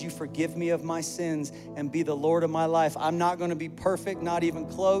 God, would you forgive me of my sins and be the Lord of my life? I'm not going to be perfect, not even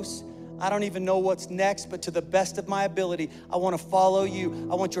close. I don't even know what's next, but to the best of my ability, I want to follow you.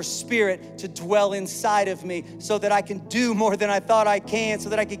 I want your spirit to dwell inside of me so that I can do more than I thought I can, so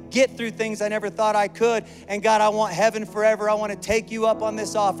that I could get through things I never thought I could. And God, I want heaven forever. I want to take you up on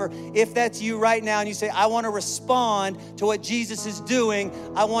this offer. If that's you right now and you say, I want to respond to what Jesus is doing,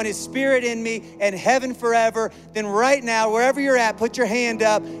 I want his spirit in me and heaven forever, then right now, wherever you're at, put your hand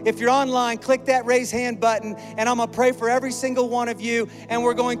up. If you're online, click that raise hand button, and I'm going to pray for every single one of you, and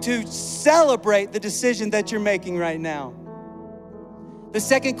we're going to celebrate the decision that you're making right now. The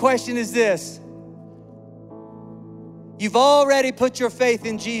second question is this. You've already put your faith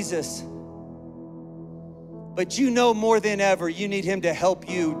in Jesus, but you know more than ever you need him to help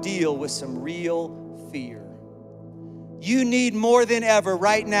you deal with some real fear. You need more than ever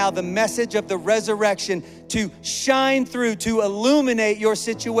right now the message of the resurrection to shine through, to illuminate your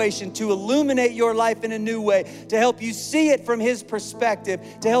situation, to illuminate your life in a new way, to help you see it from his perspective,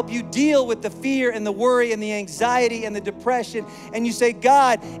 to help you deal with the fear and the worry and the anxiety and the depression. And you say,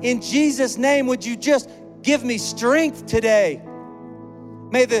 God, in Jesus' name, would you just give me strength today?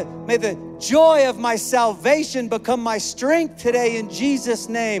 May the joy of my salvation become my strength today in Jesus'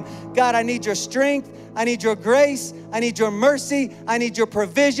 name. God, I need your strength. I need your grace. I need your mercy. I need your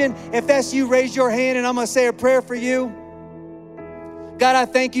provision. If that's you, raise your hand and I'm going to say a prayer for you. God, I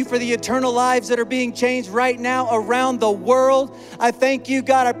thank you for the eternal lives that are being changed right now around the world. I thank you,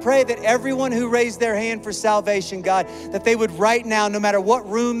 God. I pray that everyone who raised their hand for salvation, God, that they would right now, no matter what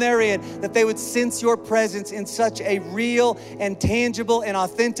room they're in, that they would sense your presence in such a real and tangible and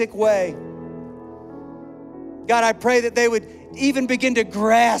authentic way. God, I pray that they would even begin to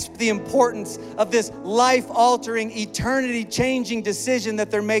grasp the importance of this life-altering, eternity-changing decision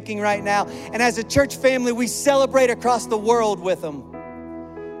that they're making right now. And as a church family, we celebrate across the world with them.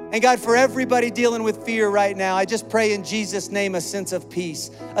 And God, for everybody dealing with fear right now, I just pray in Jesus' name a sense of peace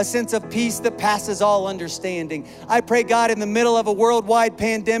that passes all understanding. I pray, God, in the middle of a worldwide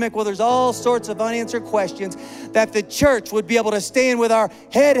pandemic where there's all sorts of unanswered questions, that the church would be able to stand with our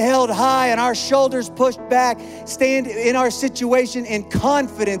head held high and our shoulders pushed back, stand in our situation in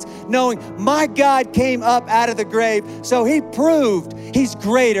confidence, knowing my God came up out of the grave, so he proved he's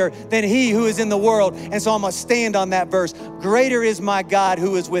greater than he who is in the world. And so I'm going to stand on that verse. Greater is my God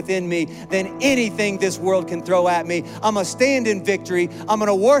who is within me than anything this world can throw at me. I'm going to stand in victory. I'm going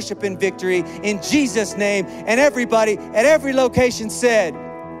to worship in victory in Jesus' name. And everybody at every location said,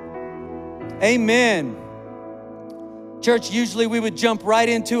 amen. Church, usually we would jump right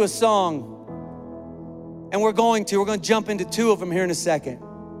into a song, and we're going to jump into 2 of them here in a second.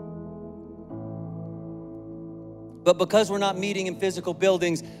 But because we're not meeting in physical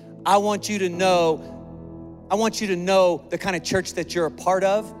buildings, I want you to know the kind of church that you're a part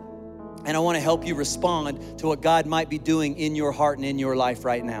of, and I want to help you respond to what God might be doing in your heart and in your life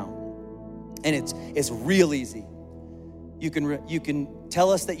right now. And it's real easy. You can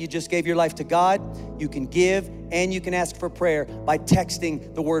tell us that you just gave your life to God. You can give, and you can ask for prayer by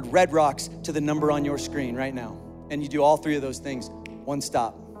texting the word Red Rocks to the number on your screen right now. And you do all 3 of those things, one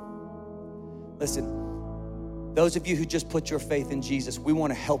stop. Listen, those of you who just put your faith in Jesus, we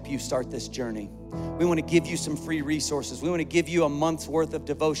want to help you start this journey. We want to give you some free resources. We want to give you a month's worth of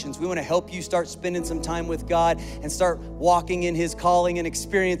devotions. We want to help you start spending some time with God and start walking in his calling and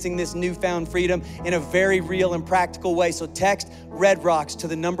experiencing this newfound freedom in a very real and practical way. So text Red Rocks to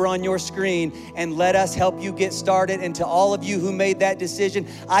the number on your screen and let us help you get started. And to all of you who made that decision,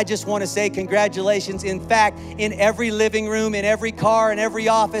 I just want to say congratulations. In fact, in every living room, in every car, in every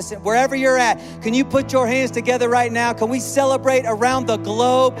office, wherever you're at, can you put your hands together right now? Can we celebrate around the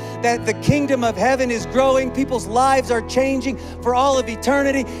globe that the kingdom of heaven is growing? People's lives are changing for all of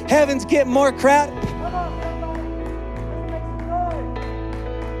eternity. Heaven's getting more crowded.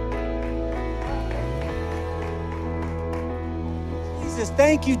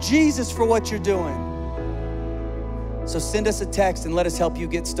 Thank you, Jesus, for what you're doing. So send us a text and let us help you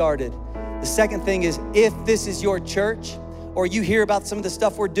get started. The second thing is, if this is your church, or you hear about some of the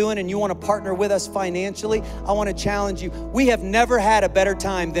stuff we're doing and you want to partner with us financially, I want to challenge you. We have never had a better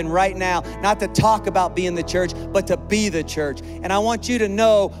time than right now, not to talk about being the church, but to be the church. And I want you to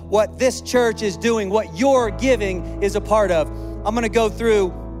know what this church is doing, what your giving is a part of. I'm going to go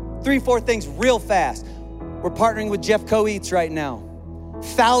through 3-4 things real fast. We're partnering with Jeff Co-Eats right now.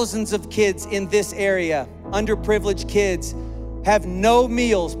 Thousands of kids in this area, underprivileged kids, have no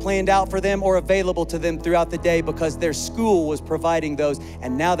meals planned out for them or available to them throughout the day because their school was providing those,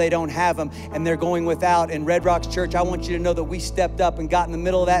 and now they don't have them and they're going without. And Red Rocks Church, I want you to know that we stepped up and got in the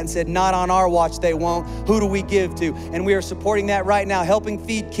middle of that and said, not on our watch they won't. Who do we give to? And we are supporting that right now, helping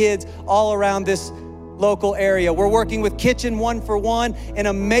feed kids all around this local area. We're working with Kitchen 1 for 1, an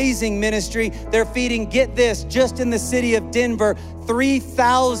amazing ministry. They're feeding, get this, just in the city of Denver,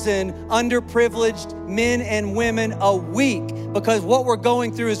 3,000 underprivileged men and women a week, because what we're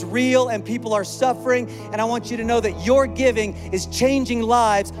going through is real and people are suffering. And I want you to know that your giving is changing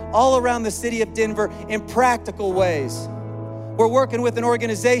lives all around the city of Denver in practical ways. We're working with an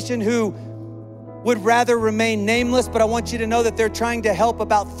organization who would rather remain nameless, but I want you to know that they're trying to help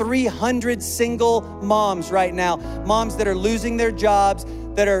about 300 single moms right now. Moms that are losing their jobs,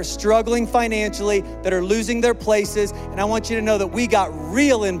 that are struggling financially, that are losing their places. And I want you to know that we got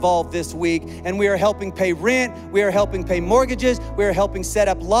real involved this week, and we are helping pay rent, we are helping pay mortgages, we are helping set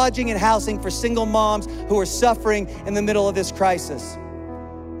up lodging and housing for single moms who are suffering in the middle of this crisis.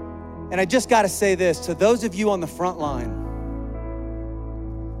 And I just gotta say this, to those of you on the front line,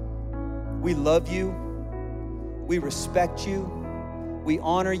 we love you, we respect you, we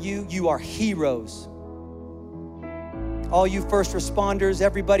honor you, you are heroes. All you first responders,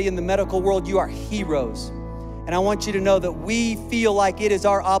 everybody in the medical world, you are heroes. And I want you to know that we feel like it is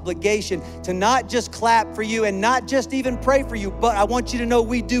our obligation to not just clap for you and not just even pray for you, but I want you to know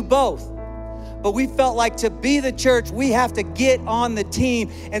we do both. But we felt like to be the church, we have to get on the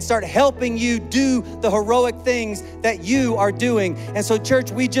team and start helping you do the heroic things that you are doing. And so church,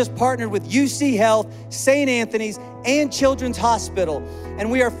 we just partnered with UC Health, St. Anthony's, and Children's Hospital.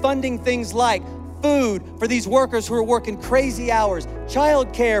 And we are funding things like food for these workers who are working crazy hours,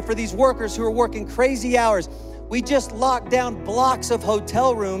 childcare for these workers who are working crazy hours. We just locked down blocks of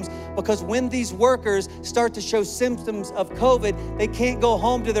hotel rooms because when these workers start to show symptoms of COVID, they can't go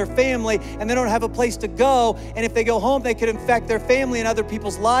home to their family and they don't have a place to go. And if they go home, they could infect their family and other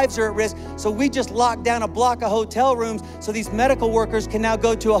people's lives are at risk. So we just locked down a block of hotel rooms so these medical workers can now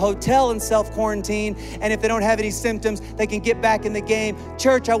go to a hotel and self-quarantine. And if they don't have any symptoms, they can get back in the game.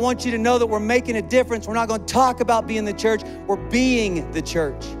 Church, I want you to know that we're making a difference. We're not going to talk about being the church. We're being the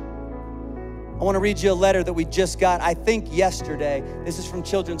church. I want to read you a letter that we just got, I think yesterday. This is from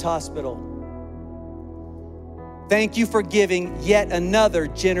Children's Hospital. Thank you for giving yet another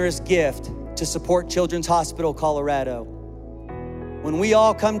generous gift to support Children's Hospital Colorado. When we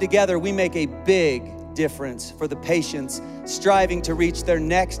all come together, we make a big difference for the patients striving to reach their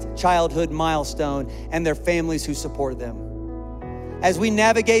next childhood milestone and their families who support them. As we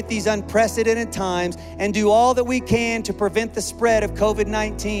navigate these unprecedented times and do all that we can to prevent the spread of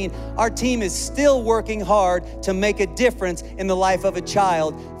COVID-19, our team is still working hard to make a difference in the life of a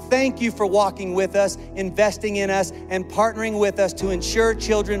child. Thank you for walking with us, investing in us, and partnering with us to ensure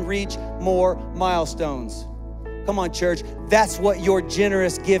children reach more milestones. Come on, church. That's what your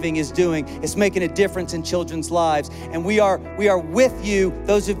generous giving is doing. It's making a difference in children's lives. And we are with you.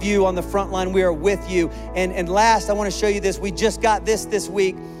 Those of you on the front line, we are with you. And last, I want to show you this. We just got this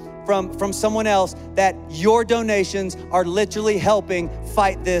week from someone else, that your donations are literally helping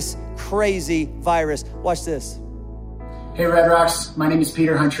fight this crazy virus. Watch this. Hey, Red Rocks. My name is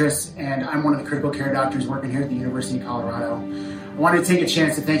Peter Huntress, and I'm one of the critical care doctors working here at the University of Colorado. I wanted to take a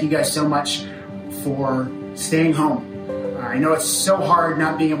chance to thank you guys so much for staying home. I know it's so hard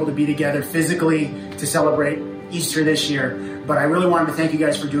not being able to be together physically to celebrate Easter this year, but I really wanted to thank you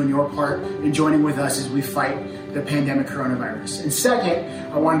guys for doing your part and joining with us as we fight the pandemic coronavirus. And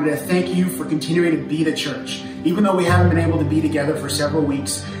second, I wanted to thank you for continuing to be the church. Even though we haven't been able to be together for several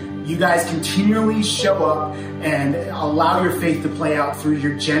weeks, you guys continually show up and allow your faith to play out through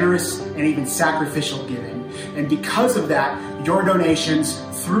your generous and even sacrificial giving. And because of that, your donations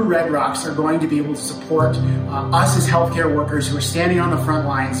through Red Rocks are going to be able to support us as healthcare workers who are standing on the front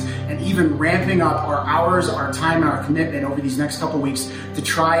lines and even ramping up our hours, our time, and our commitment over these next couple weeks to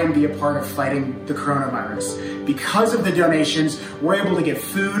try and be a part of fighting the coronavirus. Because of the donations, we're able to get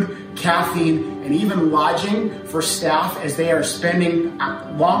food, caffeine, and even lodging for staff as they are spending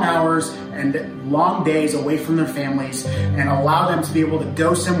long hours and long days away from their families, and allow them to be able to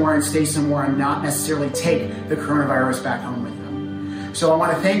go somewhere and stay somewhere and not necessarily take the coronavirus back home with them. So I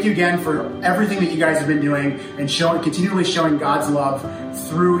want to thank you again for everything that you guys have been doing and continually showing God's love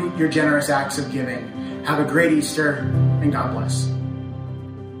through your generous acts of giving. Have a great Easter, and God bless.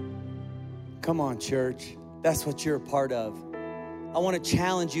 Come on, church. That's what you're a part of. I want to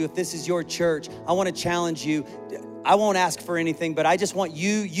challenge you. If this is your church, I want to challenge you. I won't ask for anything, but I just want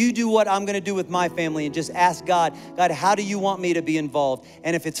you do what I'm going to do with my family and just ask God, how do you want me to be involved?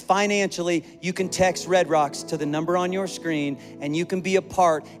 And if it's financially, you can text Red Rocks to the number on your screen and you can be a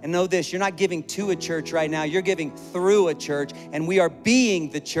part. And know this, you're not giving to a church right now, you're giving through a church, and we are being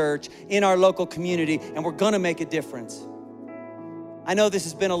the church in our local community, and we're going to make a difference. I know this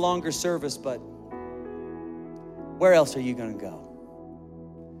has been a longer service, but where else are you going to go?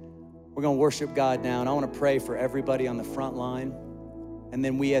 We're going to worship God now, and I want to pray for everybody on the front line. And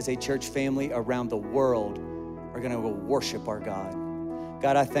then we as a church family around the world are going to go worship our God.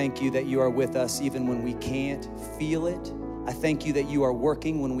 God, I thank you that you are with us even when we can't feel it. I thank you that you are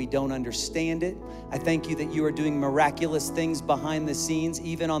working when we don't understand it. I thank you that you are doing miraculous things behind the scenes,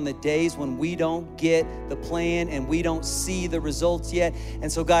 even on the days when we don't get the plan and we don't see the results yet.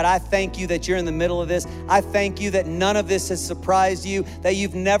 And so, God, I thank you that you're in the middle of this. I thank you that none of this has surprised you, that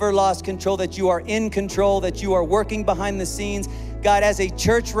you've never lost control, that you are in control, that you are working behind the scenes. God, as a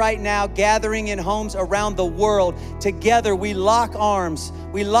church right now, gathering in homes around the world, together we lock arms.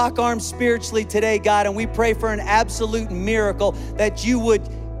 We lock arms spiritually today, God, and we pray for an absolute miracle that you would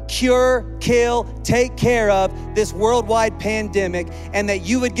cure, kill, take care of this worldwide pandemic, and that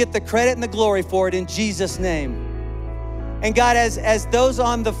you would get the credit and the glory for it in Jesus' name. And God, as those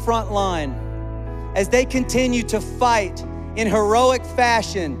on the front line, as they continue to fight in heroic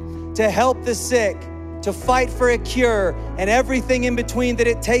fashion to help the sick, to fight for a cure, and everything in between that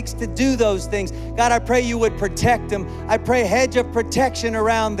it takes to do those things. God, I pray you would protect them. I pray a hedge of protection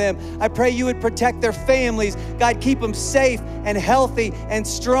around them. I pray you would protect their families. God, keep them safe and healthy and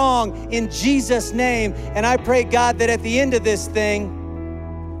strong in Jesus' name. And I pray, God, that at the end of this thing,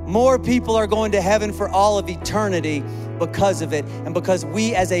 more people are going to heaven for all of eternity because of it, and because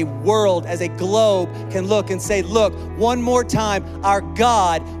we as a world, as a globe, can look and say, look, one more time, our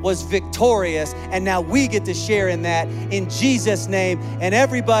God was victorious, and now we get to share in that in Jesus' name. And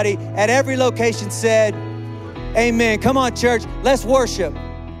everybody at every location said, amen. Come on, church, let's worship.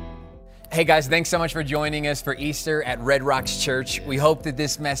 Hey guys, thanks so much for joining us for Easter at Red Rocks Church. We hope that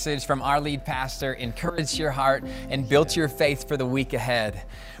this message from our lead pastor encouraged your heart and built your faith for the week ahead.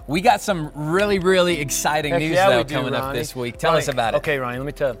 We got some really, really exciting news coming up this week. Tell us about it. Okay, Ronnie, let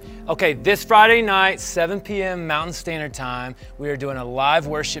me tell you. Okay, this Friday night, 7 p.m. Mountain Standard Time, we are doing a live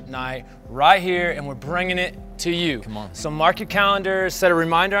worship night right here, and we're bringing it to you. Come on. So mark your calendar, set a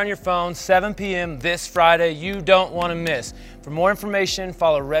reminder on your phone, 7 p.m. this Friday. You don't want to miss. For more information,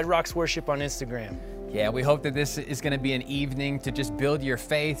 follow Red Rocks Worship on Instagram. Yeah, we hope that this is going to be an evening to just build your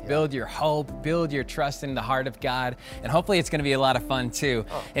faith, build your hope, build your trust in the heart of God. And hopefully it's going to be a lot of fun too.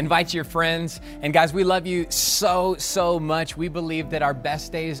 Invite your friends. And guys, we love you so, so much. We believe that our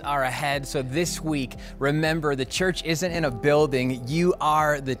best days are ahead. So this week, remember, the church isn't in a building. You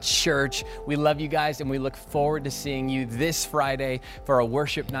are the church. We love you guys, and we look forward to seeing you this Friday for a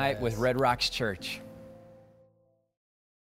worship night with Red Rocks Church.